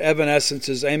fact that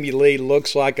Evanescence's Amy Lee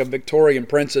looks like a Victorian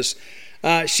princess.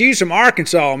 She's from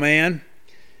Arkansas, man.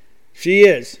 She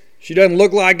is. She doesn't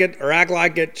look like it or act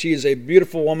like it. She is a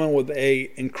beautiful woman with an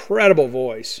incredible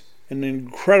voice and an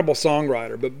incredible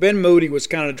songwriter. But Ben Moody was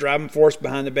kind of the driving force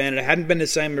behind the band, and it hadn't been the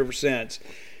same ever since.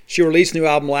 She released a new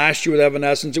album last year with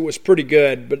Evanescence. It was pretty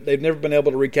good, but they've never been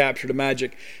able to recapture the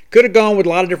magic. Could have gone with a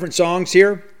lot of different songs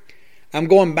here. I'm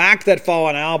going back to that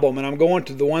Fallen album, and I'm going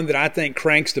to the one that I think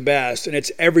cranks the best, and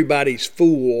it's Everybody's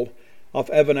Fool off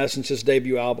Evanescence's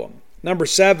debut album. Number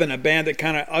 7, a band that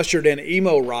kind of ushered in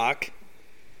emo rock.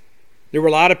 There were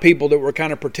a lot of people that were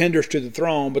kind of pretenders to the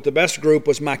throne, but the best group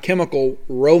was My Chemical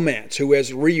Romance, who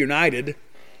has reunited,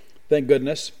 thank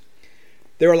goodness.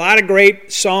 There are a lot of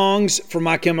great songs from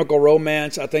My Chemical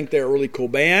Romance. I think they're a really cool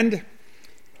band.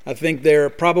 I think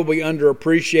they're probably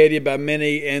underappreciated by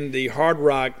many in the hard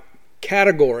rock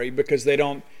category because they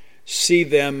don't see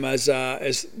them as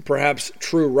perhaps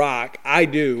true rock. I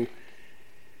do.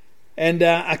 And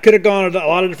I could have gone a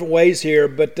lot of different ways here,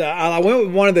 but I went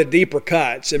with one of the deeper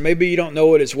cuts, and maybe you don't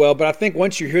know it as well, but I think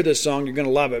once you hear this song, you're going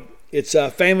to love it. It's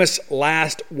Famous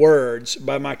Last Words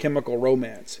by My Chemical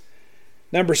Romance.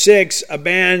 Number 6, a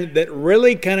band that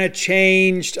really kind of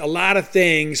changed a lot of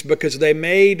things because they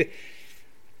made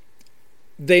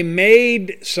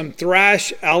some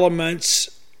thrash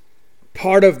elements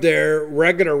part of their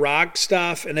regular rock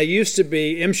stuff, and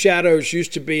M. Shadows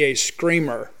used to be a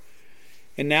screamer,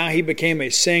 and now he became a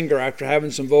singer after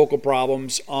having some vocal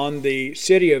problems on the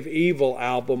City of Evil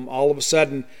album. All of a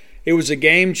sudden, it was a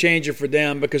game changer for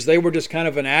them because they were just kind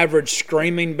of an average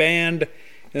screaming band,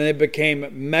 and they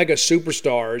became mega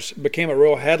superstars, became a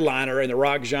real headliner in the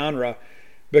rock genre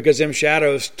because M.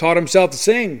 Shadows taught himself to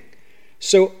sing.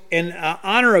 So in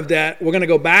honor of that, we're going to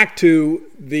go back to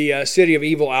the City of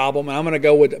Evil album, and I'm going to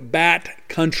go with Bat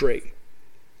Country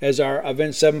as our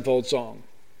Avenged Sevenfold song.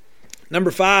 Number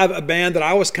 5, a band that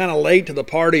I was kind of late to the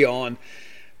party on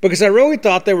because I really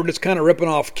thought they were just kind of ripping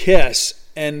off Kiss,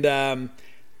 and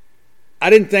I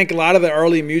didn't think a lot of the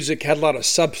early music had a lot of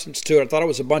substance to it. I thought it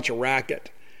was a bunch of racket.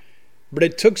 But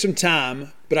it took some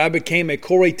time, but I became a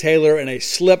Corey Taylor and a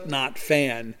Slipknot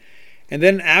fan. And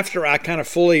then after I kind of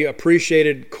fully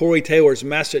appreciated Corey Taylor's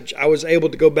message, I was able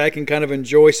to go back and kind of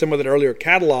enjoy some of that earlier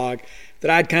catalog that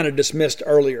I'd kind of dismissed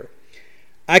earlier.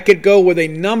 I could go with a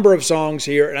number of songs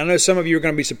here, and I know some of you are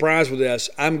going to be surprised with this.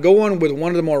 I'm going with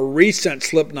one of the more recent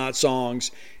Slipknot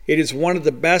songs. It is one of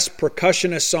the best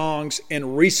percussionist songs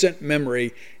in recent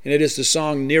memory, and it is the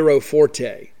song Nero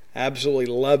Forte. Absolutely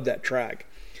love that track.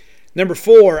 Number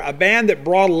 4, a band that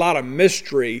brought a lot of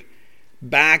mystery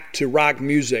back to rock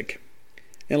music.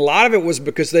 And a lot of it was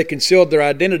because they concealed their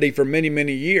identity for many,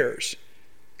 many years.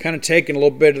 Kind of taking a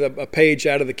little bit of a page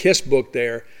out of the Kiss book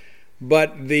there.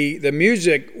 But the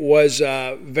music was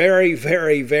very,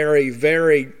 very, very,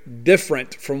 very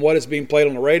different from what is being played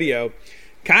on the radio.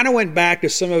 Kind of went back to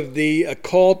some of the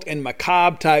occult and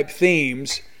macabre type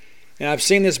themes. And I've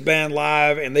seen this band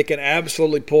live, and they can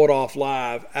absolutely pull it off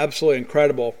live. Absolutely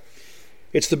incredible.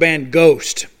 It's the band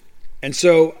Ghost. And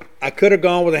so I could have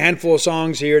gone with a handful of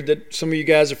songs here that some of you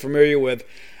guys are familiar with.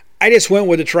 I just went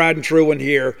with the tried and true one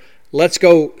here. Let's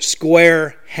go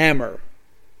Square Hammer.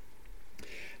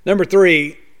 Number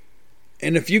 3,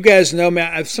 and if you guys know me,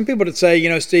 I have some people that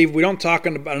say, Steve, we don't talk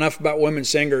enough about women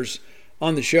singers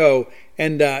on the show,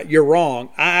 and you're wrong.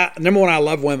 Number 1, I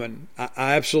love women.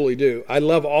 I absolutely do. I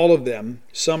love all of them,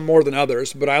 some more than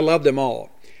others, but I love them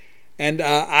all. And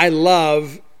I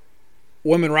love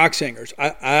women rock singers.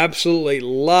 I absolutely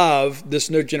love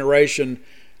this new generation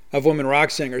of women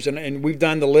rock singers, and we've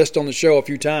done the list on the show a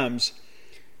few times.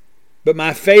 But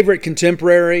my favorite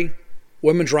contemporary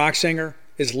women's rock singer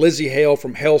is Lizzie Hale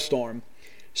from Hailstorm.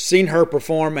 Seen her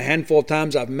perform a handful of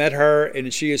times. I've met her,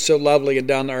 and she is so lovely and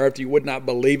down to earth. You would not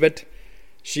believe it.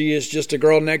 She is just a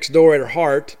girl next door at her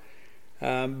heart,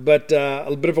 but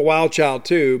a bit of a wild child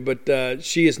too. But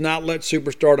she has not let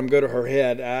superstardom go to her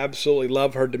head. I absolutely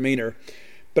love her demeanor.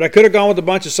 But I could have gone with a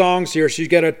bunch of songs here. She's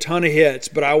got a ton of hits,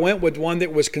 but I went with one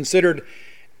that was considered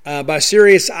by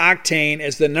Sirius Octane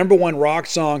as the number 1 rock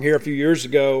song here a few years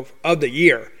ago of the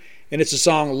year. And it's the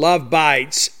song Love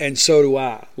Bites, and so do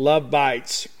I. Love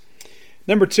Bites.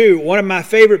 Number 2, one of my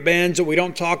favorite bands that we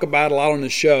don't talk about a lot on the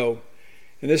show.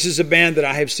 And this is a band that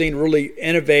I have seen really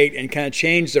innovate and kind of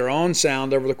change their own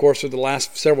sound over the course of the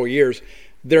last several years.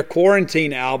 Their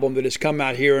Quarantine album that has come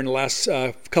out here in the last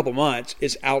couple months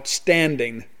is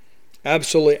outstanding.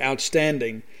 Absolutely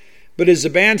outstanding. But it's a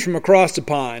band from across the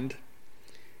pond.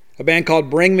 A band called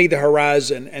Bring Me the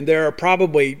Horizon, and there are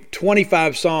probably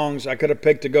 25 songs I could have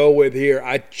picked to go with here.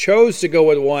 I chose to go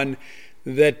with one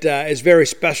that is very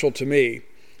special to me,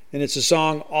 and it's a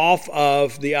song off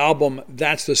of the album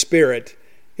That's the Spirit.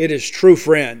 It is True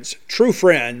Friends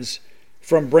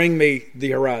from Bring Me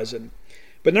the Horizon.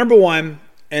 But number 1,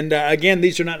 and again,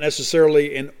 these are not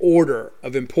necessarily in order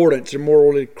of importance, they're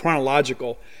more really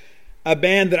chronological. A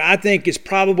band that I think is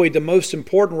probably the most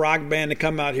important rock band to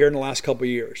come out here in the last couple of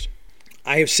years.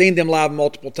 I have seen them live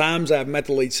multiple times. I've met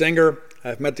the lead singer.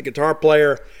 I've met the guitar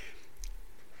player.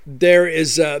 There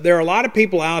are a lot of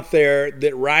people out there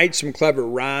that write some clever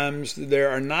rhymes. There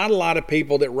are not a lot of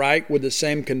people that write with the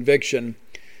same conviction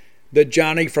that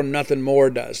Johnny from Nothing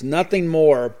More does. Nothing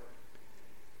More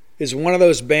is one of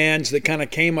those bands that kind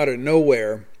of came out of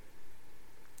nowhere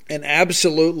and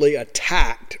absolutely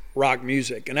attacked rock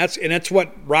music. And that's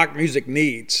what rock music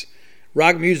needs.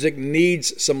 Rock music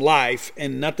needs some life,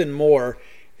 and Nothing More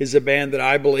is a band that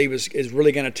I believe is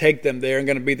really going to take them there and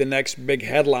going to be the next big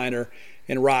headliner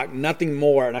in rock. Nothing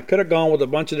More. And I could have gone with a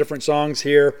bunch of different songs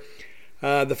here.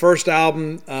 The first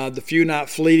album, The Few Not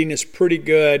Fleeting, is pretty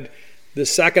good. The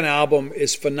second album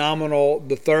is phenomenal.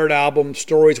 The third album,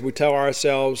 Stories We Tell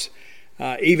Ourselves,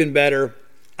 even better.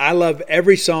 I love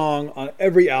every song on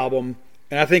every album,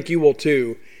 and I think you will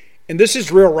too. And this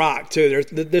is real rock too.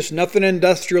 There's nothing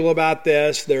industrial about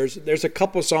this. There's a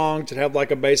couple songs that have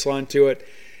like a bass line to it,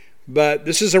 but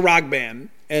this is a rock band.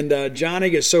 And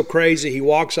Johnny is so crazy. He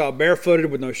walks out barefooted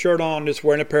with no shirt on, just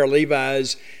wearing a pair of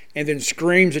Levi's, and then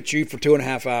screams at you for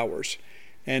 2.5 hours.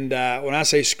 And when I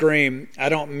say scream, I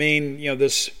don't mean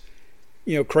this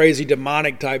crazy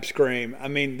demonic type scream. I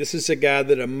mean, this is a guy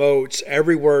that emotes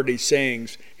every word he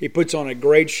sings. He puts on a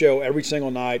great show every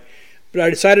single night. But I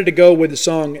decided to go with the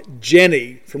song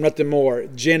Jenny from Nothing More.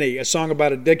 Jenny, a song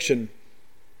about addiction,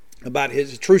 about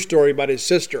his true story about his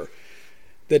sister,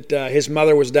 that his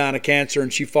mother was dying of cancer,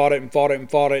 and she fought it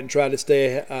and tried to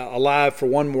stay alive for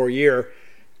one more year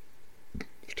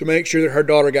to make sure that her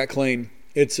daughter got clean.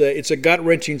 It's a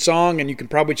gut-wrenching song, and you can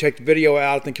probably check the video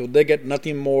out. I think you'll dig it.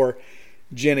 Nothing More,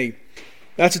 Jenny.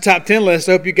 That's a top 10 list.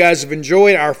 I hope you guys have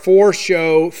enjoyed our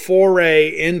 4-show foray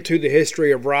into the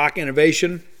history of rock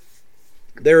innovation.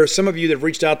 There are some of you that have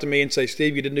reached out to me and say,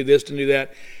 Steve, you didn't do this, didn't do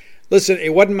that. Listen,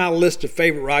 it wasn't my list of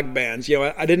favorite rock bands.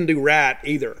 I didn't do Rat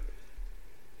either.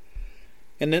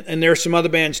 And there are some other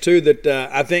bands, too, that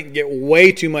I think get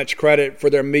way too much credit for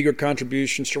their meager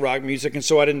contributions to rock music, and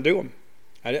so I didn't do them.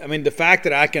 I mean, the fact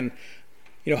that I can,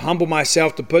 humble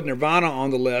myself to put Nirvana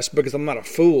on the list because I'm not a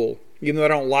fool, even though I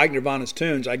don't like Nirvana's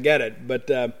tunes, I get it.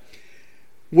 But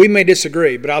we may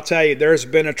disagree, but I'll tell you, there's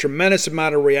been a tremendous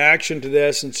amount of reaction to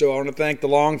this, and so I want to thank the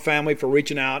Long family for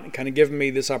reaching out and kind of giving me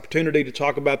this opportunity to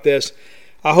talk about this.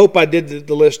 I hope I did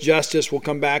the list justice. We'll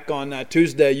come back on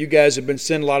Tuesday. You guys have been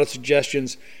sending a lot of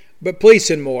suggestions, but please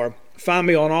send more. Find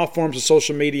me on all forms of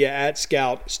social media at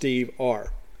Scout Steve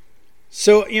R.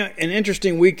 So, an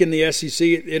interesting week in the SEC.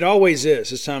 It always is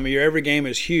this time of year. Every game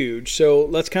is huge. So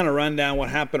let's kind of run down what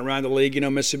happened around the league.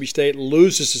 Mississippi State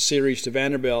loses the series to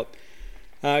Vanderbilt.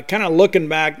 Kind of looking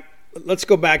back, let's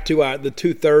go back to the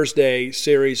 2 Thursday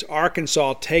series.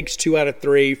 Arkansas takes 2 out of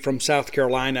 3 from South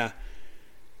Carolina.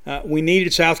 We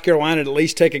needed South Carolina to at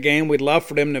least take a game. We'd love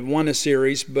for them to have won the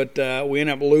series, but we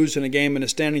ended up losing a game in the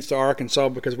standings to Arkansas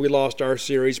because we lost our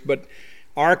series. But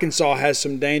Arkansas has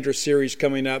some dangerous series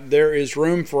coming up. There is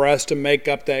room for us to make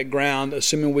up that ground,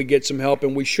 assuming we get some help,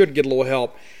 and we should get a little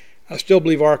help. I still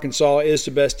believe Arkansas is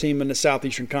the best team in the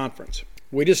Southeastern Conference.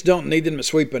 We just don't need them to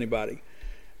sweep anybody.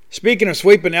 Speaking of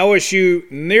sweeping, LSU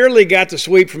nearly got the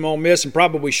sweep from Ole Miss and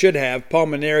probably should have. Paul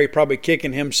Mainieri probably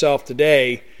kicking himself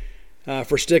today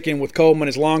for sticking with Coleman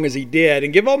as long as he did.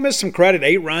 And give Ole Miss some credit,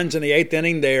 8 runs in the 8th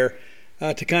inning there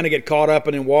to kind of get caught up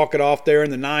and then walk it off there in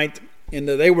the 9th. And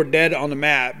they were dead on the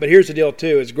mat. But here's the deal,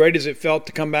 too. As great as it felt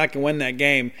to come back and win that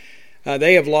game,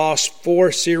 they have lost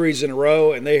 4 series in a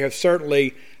row, and they have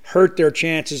certainly hurt their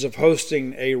chances of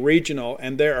hosting a regional,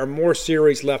 and there are more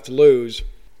series left to lose.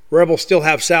 Rebels still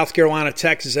have South Carolina,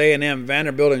 Texas A&M,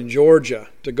 Vanderbilt, and Georgia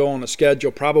to go on the schedule.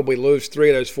 Probably lose 3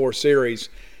 of those 4 series.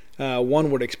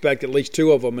 One would expect at least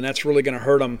 2 of them, and that's really going to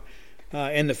hurt them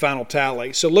in the final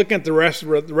tally. So looking at the rest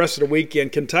of the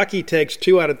weekend, Kentucky takes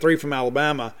 2 out of 3 from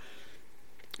Alabama.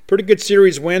 Pretty good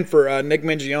series win for Nick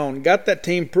Mingione. Got that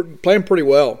team playing pretty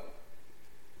well.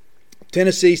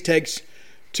 Tennessee takes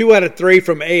 2 out of 3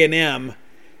 from A&M.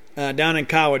 Down in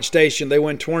College Station. They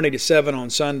win 20-7 on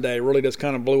Sunday. Really just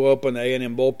kind of blew open the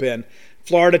A&M bullpen.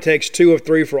 Florida takes 2 of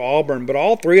 3 for Auburn, but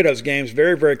all 3 of those games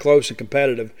very, very close and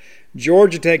competitive.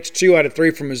 Georgia takes 2 out of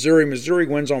 3 from Missouri. Missouri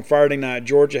wins on Friday night.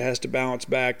 Georgia has to bounce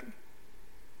back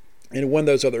and win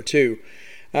those other 2.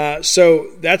 So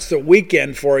that's the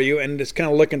weekend for you, and just kind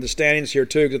of looking at the standings here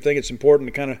too, because I think it's important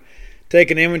to kind of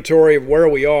take an inventory of where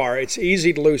we are. It's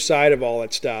easy to lose sight of all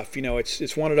that stuff.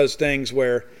 It's one of those things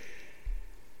where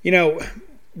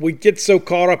we get so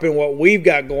caught up in what we've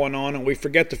got going on and we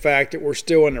forget the fact that we're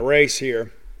still in the race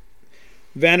here.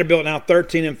 Vanderbilt now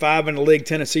 13-5 in the league,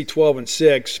 Tennessee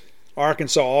 12-6.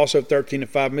 Arkansas also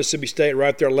 13-5. Mississippi State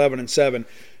right there 11-7.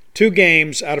 2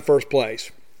 games out of first place.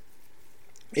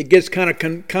 It gets kind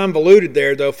of convoluted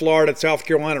there, though. Florida, South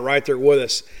Carolina right there with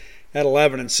us at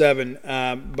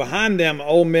 11-7. Behind them,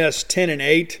 Ole Miss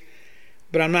 10-8.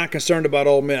 But I'm not concerned about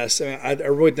Ole Miss. I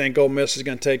really think Ole Miss is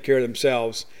going to take care of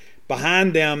themselves.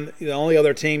 Behind them, the only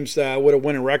other teams that would have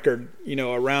won a record,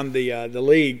 around the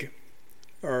league,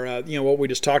 or what we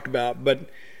just talked about. But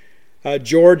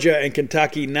Georgia and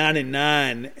Kentucky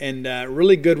 9-9, and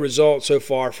really good results so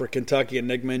far for Kentucky and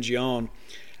Nick Mingione.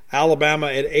 Alabama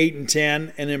at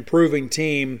 8-10, an improving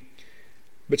team,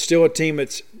 but still a team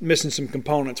that's missing some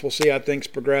components. We'll see how things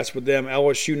progress with them.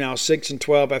 LSU now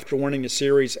 6-12 after winning the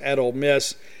series at Ole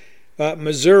Miss.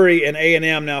 Missouri and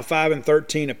A&M now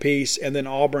 5-13 apiece, and then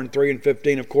Auburn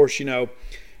 3-15. Of course,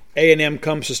 A&M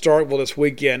comes to Starkville this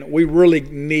weekend. We really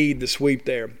need the sweep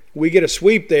there. We get a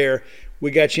sweep there, we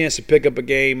got a chance to pick up a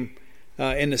game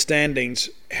in the standings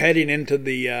heading into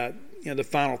the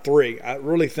final 3. I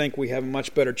really think we have a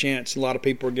much better chance than a lot of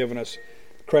people are giving us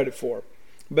credit for.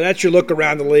 But that's your look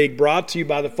around the league, brought to you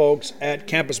by the folks at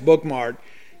Campus Bookmart.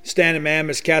 Stan and Mam,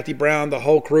 Miss Kathy Brown, the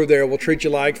whole crew there will treat you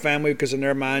like family because in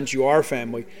their minds you are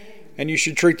family. And you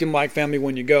should treat them like family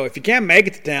when you go. If you can't make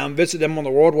it to town, visit them on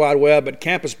the World Wide Web at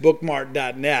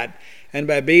campusbookmart.net. And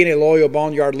by being a loyal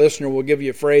Boneyard listener, we'll give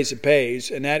you a phrase that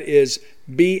pays, and that is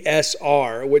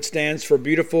BSR, which stands for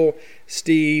Beautiful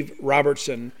Steve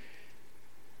Robertson.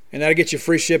 And that'll get you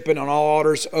free shipping on all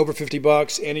orders over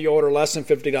 $50. Any order less than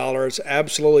 $50,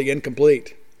 absolutely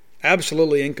incomplete.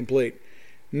 Absolutely incomplete.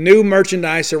 New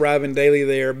merchandise arriving daily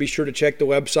there. Be sure to check the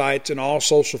websites and all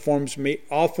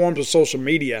forms of social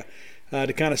media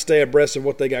to kind of stay abreast of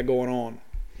what they got going on.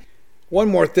 One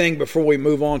more thing before we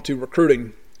move on to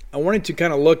recruiting. I wanted to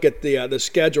kind of look at the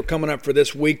schedule coming up for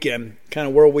this weekend, kind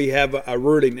of where we have a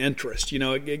rooting interest.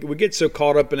 We get so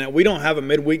caught up in that. We don't have a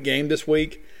midweek game this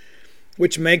week,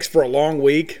 which makes for a long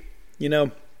week.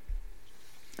 It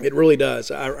really does.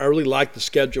 I really like the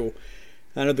schedule.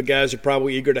 I know the guys are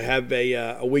probably eager to have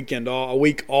a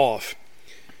week off.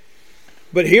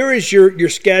 But here is your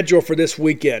schedule for this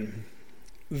weekend.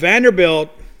 Vanderbilt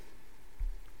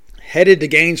headed to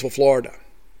Gainesville, Florida.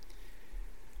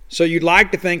 So you'd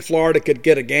like to think Florida could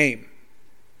get a game.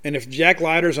 And if Jack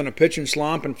Leiter's on a pitching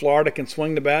slump and Florida can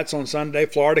swing the bats on Sunday,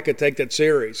 Florida could take that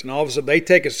series. And all of a sudden they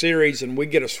take a series and we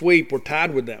get a sweep, we're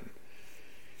tied with them.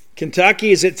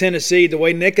 Kentucky is at Tennessee. The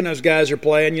way Nick and those guys are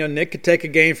playing, Nick could take a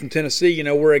game from Tennessee.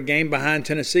 We're a game behind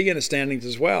Tennessee in the standings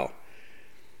as well.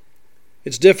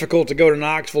 It's difficult to go to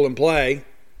Knoxville and play.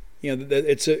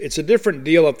 It's a different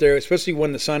deal up there, especially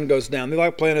when the sun goes down. They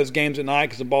like playing those games at night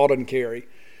because the ball doesn't carry.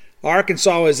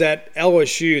 Arkansas is at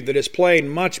LSU that is playing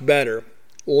much better.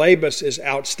 Labus is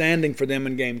outstanding for them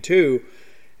in Game 2.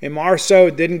 And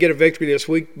Marceau didn't get a victory this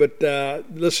week, but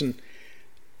listen,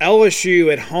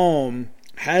 LSU at home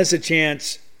has a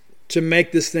chance to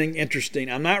make this thing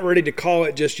interesting. I'm not ready to call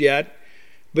it just yet,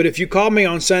 but if you call me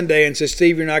on Sunday and say,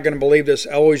 Steve, you're not going to believe this,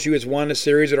 LSU has won a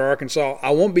series at Arkansas,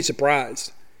 I won't be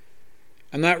surprised.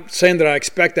 I'm not saying that I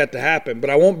expect that to happen, but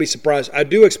I won't be surprised. I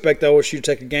do expect LSU to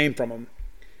take a game from them.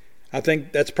 I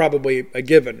think that's probably a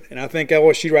given. And I think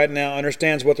LSU right now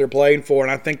understands what they're playing for,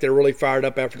 and I think they're really fired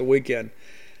up after the weekend.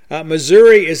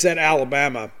 Missouri is at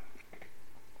Alabama.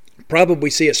 Probably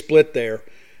see a split there,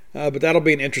 but that'll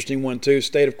be an interesting one too.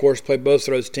 State, of course, played both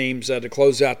of those teams to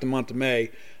close out the month of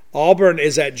May. Auburn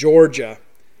is at Georgia.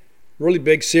 Really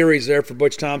big series there for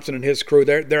Butch Thompson and his crew.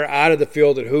 They're out of the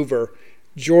field at Hoover.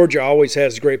 Georgia always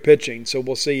has great pitching, so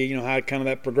we'll see how kind of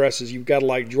that progresses. You've got to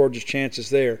like Georgia's chances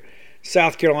there.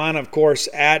 South Carolina, of course,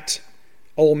 at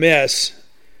Ole Miss.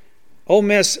 Ole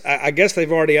Miss, I guess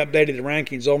they've already updated the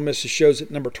rankings. Ole Miss shows at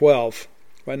number 12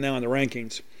 right now in the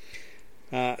rankings.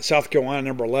 South Carolina,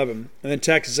 number 11. And then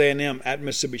Texas A&M at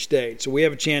Mississippi State. So we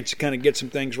have a chance to kind of get some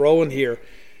things rolling here.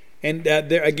 And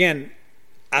there, again,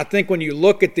 I think when you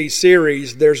look at these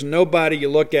series, there's nobody you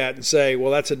look at and say,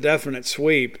 well, that's a definite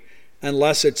sweep,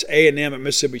 unless it's A&M at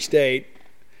Mississippi State.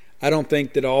 I don't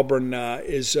think that Auburn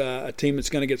is a team that's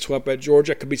going to get swept by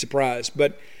Georgia. I could be surprised.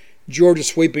 But Georgia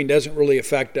sweeping doesn't really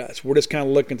affect us. We're just kind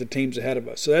of looking at the teams ahead of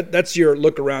us. So that's your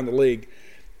look around the league.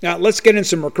 Now, let's get in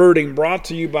some recruiting brought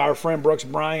to you by our friend Brooks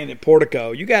Bryan at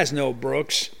Portico. You guys know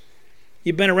Brooks.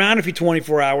 You've been around a few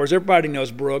 24 hours. Everybody knows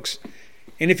Brooks.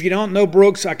 And if you don't know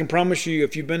Brooks, I can promise you,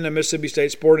 if you've been to a Mississippi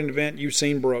State sporting event, you've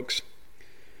seen Brooks.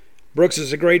 Brooks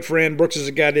is a great friend. Brooks is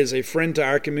a guy that is a friend to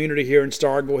our community here in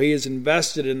Starkville. He is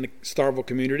invested in the Starkville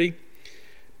community.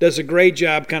 Does a great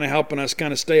job kind of helping us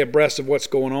kind of stay abreast of what's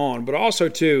going on. But also,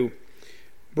 too,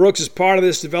 Brooks is part of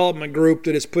this development group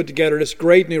that has put together this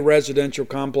great new residential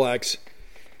complex,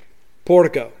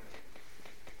 Portico.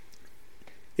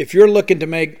 If you're looking to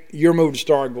make your move to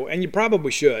Starkville, and you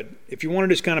probably should, if you're one of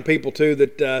these kind of people, too,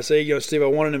 that say, Steve, I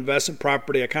want an investment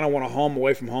property, I kind of want a home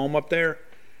away from home up there,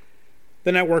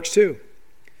 then that works too.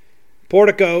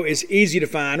 Portico is easy to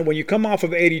find. When you come off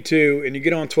of 82 and you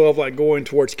get on 12 like going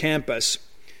towards campus,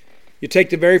 you take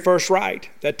the very first right.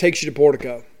 That takes you to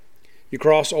Portico. You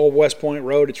cross Old West Point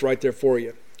Road, it's right there for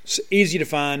you. It's easy to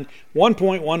find,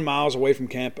 1.1 miles away from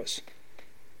campus.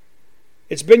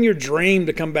 It's been your dream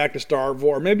to come back to Starkville,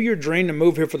 or maybe your dream to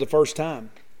move here for the first time.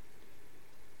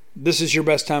 This is your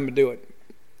best time to do it.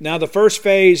 Now, the first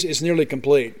phase is nearly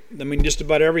complete. I mean, just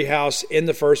about every house in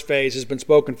the first phase has been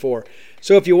spoken for.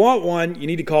 So if you want one, you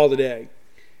need to call today.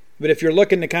 But if you're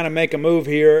looking to kind of make a move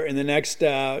here in the next,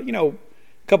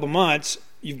 couple months,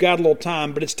 you've got a little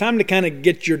time. But it's time to kind of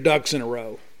get your ducks in a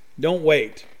row. Don't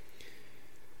wait.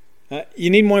 You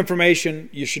need more information,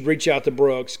 you should reach out to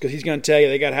Brooks, because he's going to tell you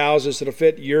they got houses that'll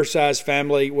fit your size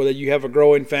family, whether you have a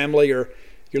growing family or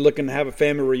you're looking to have a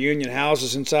family reunion.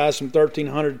 Houses in size from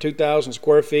 1,300 to 2,000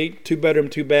 square feet, 2-bedroom,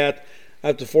 2-bath,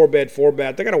 up to 4-bed,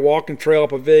 4-bath. They got a walking trail,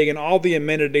 pavilion, all the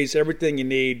amenities, everything you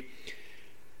need.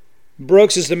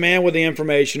 Brooks is the man with the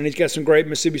information, and he's got some great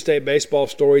Mississippi State baseball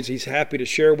stories he's happy to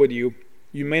share with you.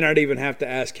 You may not even have to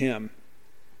ask him.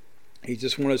 He's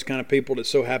just one of those kind of people that's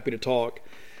so happy to talk.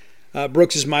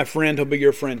 Brooks is my friend. He'll be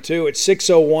your friend, too. It's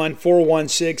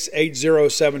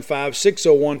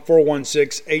 601-416-8075,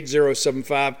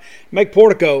 601-416-8075. Make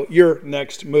Portico your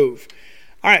next move.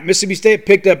 All right, Mississippi State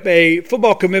picked up a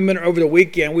football commitment over the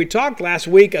weekend. We talked last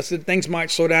week. I said things might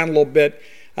slow down a little bit.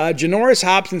 Janoris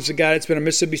Hobson's a guy that's been a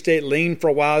Mississippi State lean for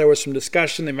a while. There was some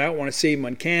discussion. They might want to see him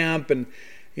on camp, and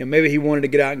maybe he wanted to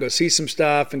get out and go see some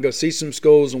stuff and go see some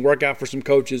schools and work out for some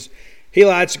coaches. He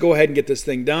likes to go ahead and get this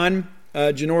thing done.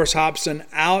 Janoris Hobson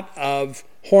out of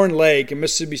Horn Lake, and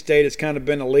Mississippi State has kind of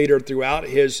been a leader throughout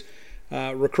his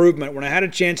recruitment. When I had a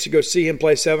chance to go see him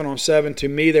play 7-on-7, to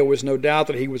me there was no doubt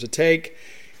that he was a take.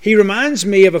 He reminds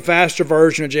me of a faster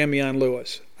version of Jamion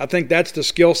Lewis. I think that's the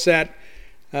skill set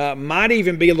Might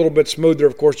even be a little bit smoother.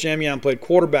 Of course, Jamion played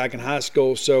quarterback in high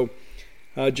school, so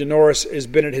Janoris has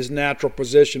been at his natural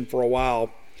position for a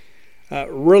while.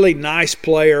 Really nice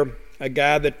player, a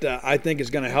guy that I think is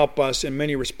going to help us in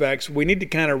many respects. We need to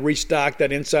kind of restock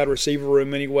that inside receiver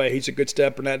room anyway. He's a good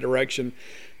step in that direction.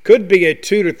 Could be a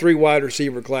 2 to 3 wide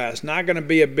receiver class. Not going to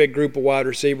be a big group of wide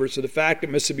receivers. So the fact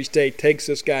that Mississippi State takes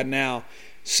this guy now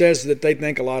says that they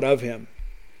think a lot of him.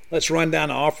 Let's run down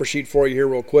the offer sheet for you here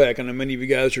real quick. I know many of you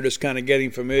guys are just kind of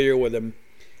getting familiar with him.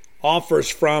 Offers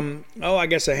from, I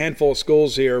guess a handful of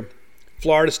schools here.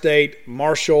 Florida State,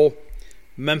 Marshall,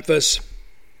 Memphis,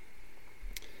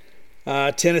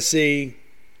 Tennessee,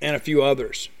 and a few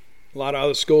others. A lot of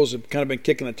other schools have kind of been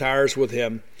kicking the tires with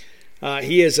him.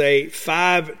 He is a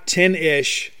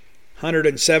 5'10-ish,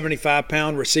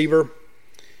 175-pound receiver.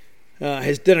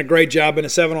 Has done a great job in the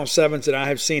 7-on-7s that I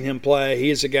have seen him play. He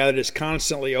is a guy that is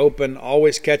constantly open,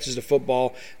 always catches the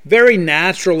football. Very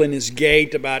natural in his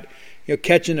gait about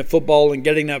catching the football and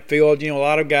getting upfield. A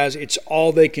lot of guys, it's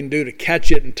all they can do to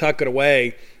catch it and tuck it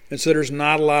away. And so there's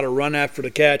not a lot of run after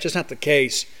the catch. That's not the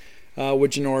case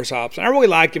with Janoris Hobson. I really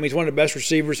like him. He's one of the best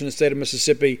receivers in the state of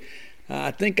Mississippi.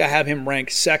 I think I have him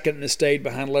ranked second in the state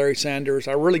behind Larry Sanders.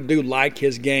 I really do like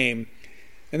his game.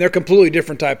 And they're completely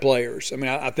different type players. I mean,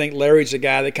 I think Larry's a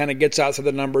guy that kind of gets outside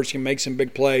the numbers, can make some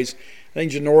big plays. I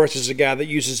think Janoris is a guy that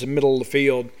uses the middle of the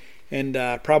field and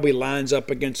probably lines up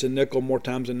against the nickel more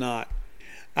times than not.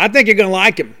 I think you're going to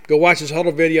like him. Go watch his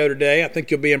huddle video today. I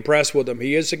think you'll be impressed with him.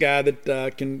 He is a guy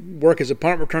that can work as a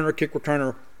punt returner, kick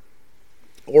returner,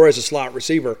 or as a slot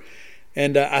receiver.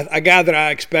 And a guy that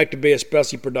I expect to be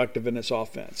especially productive in this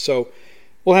offense. So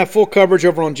we'll have full coverage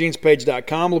over on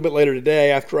genespage.com a little bit later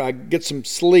today. After I get some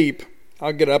sleep,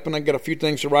 I'll get up and I got a few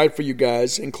things to write for you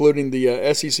guys, including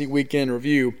the SEC weekend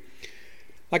review.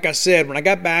 Like I said, when I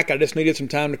got back, I just needed some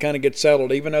time to kind of get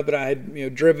settled. Even though that I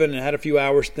had driven and had a few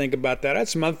hours to think about that, I had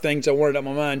some other things I wanted on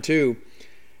my mind too.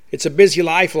 It's a busy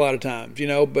life a lot of times,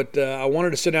 but I wanted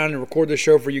to sit down and record this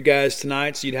show for you guys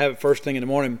tonight so you'd have it first thing in the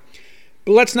morning.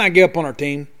 But let's not give up on our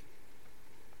team.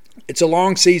 It's a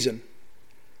long season.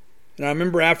 And I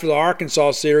remember after the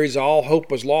Arkansas series, all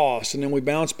hope was lost. And then we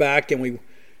bounced back and we,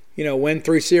 win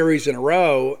 3 series in a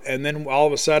row. And then all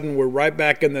of a sudden we're right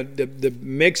back in the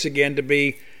mix again to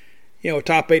be, a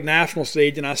top 8 national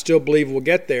seed. And I still believe we'll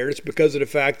get there. It's because of the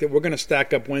fact that we're going to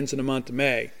stack up wins in the month of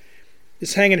May.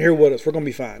 Just hang in here with us. We're going to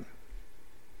be fine.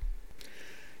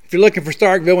 If you're looking for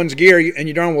Stark-Villains gear, and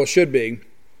you darn well should be,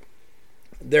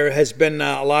 there has been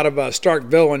a lot of Stark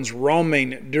Villains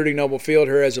roaming Duty Noble Field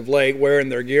here as of late, wearing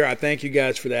their gear. I thank you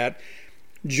guys for that.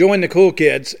 Join the cool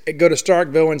kids. Go to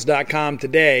starkvillains.com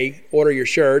today. Order your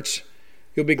shirts.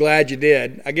 You'll be glad you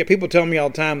did. I get people telling me all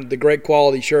the time the great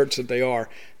quality shirts that they are.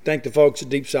 Thank the folks at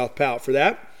Deep South Pout for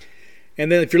that.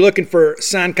 And then if you're looking for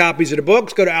signed copies of the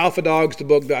books, go to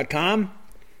alphadogsthebook.com. You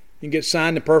can get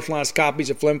signed and personalized copies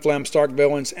of Flim Flam, Stark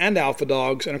Villains, and Alpha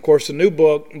Dogs. And, of course, the new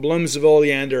book, Blooms of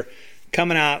Oleander,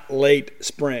 coming out late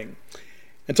spring.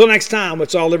 Until next time,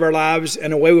 let's all live our lives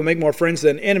in a way we make more friends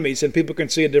than enemies, and people can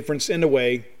see a difference in the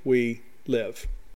way we live.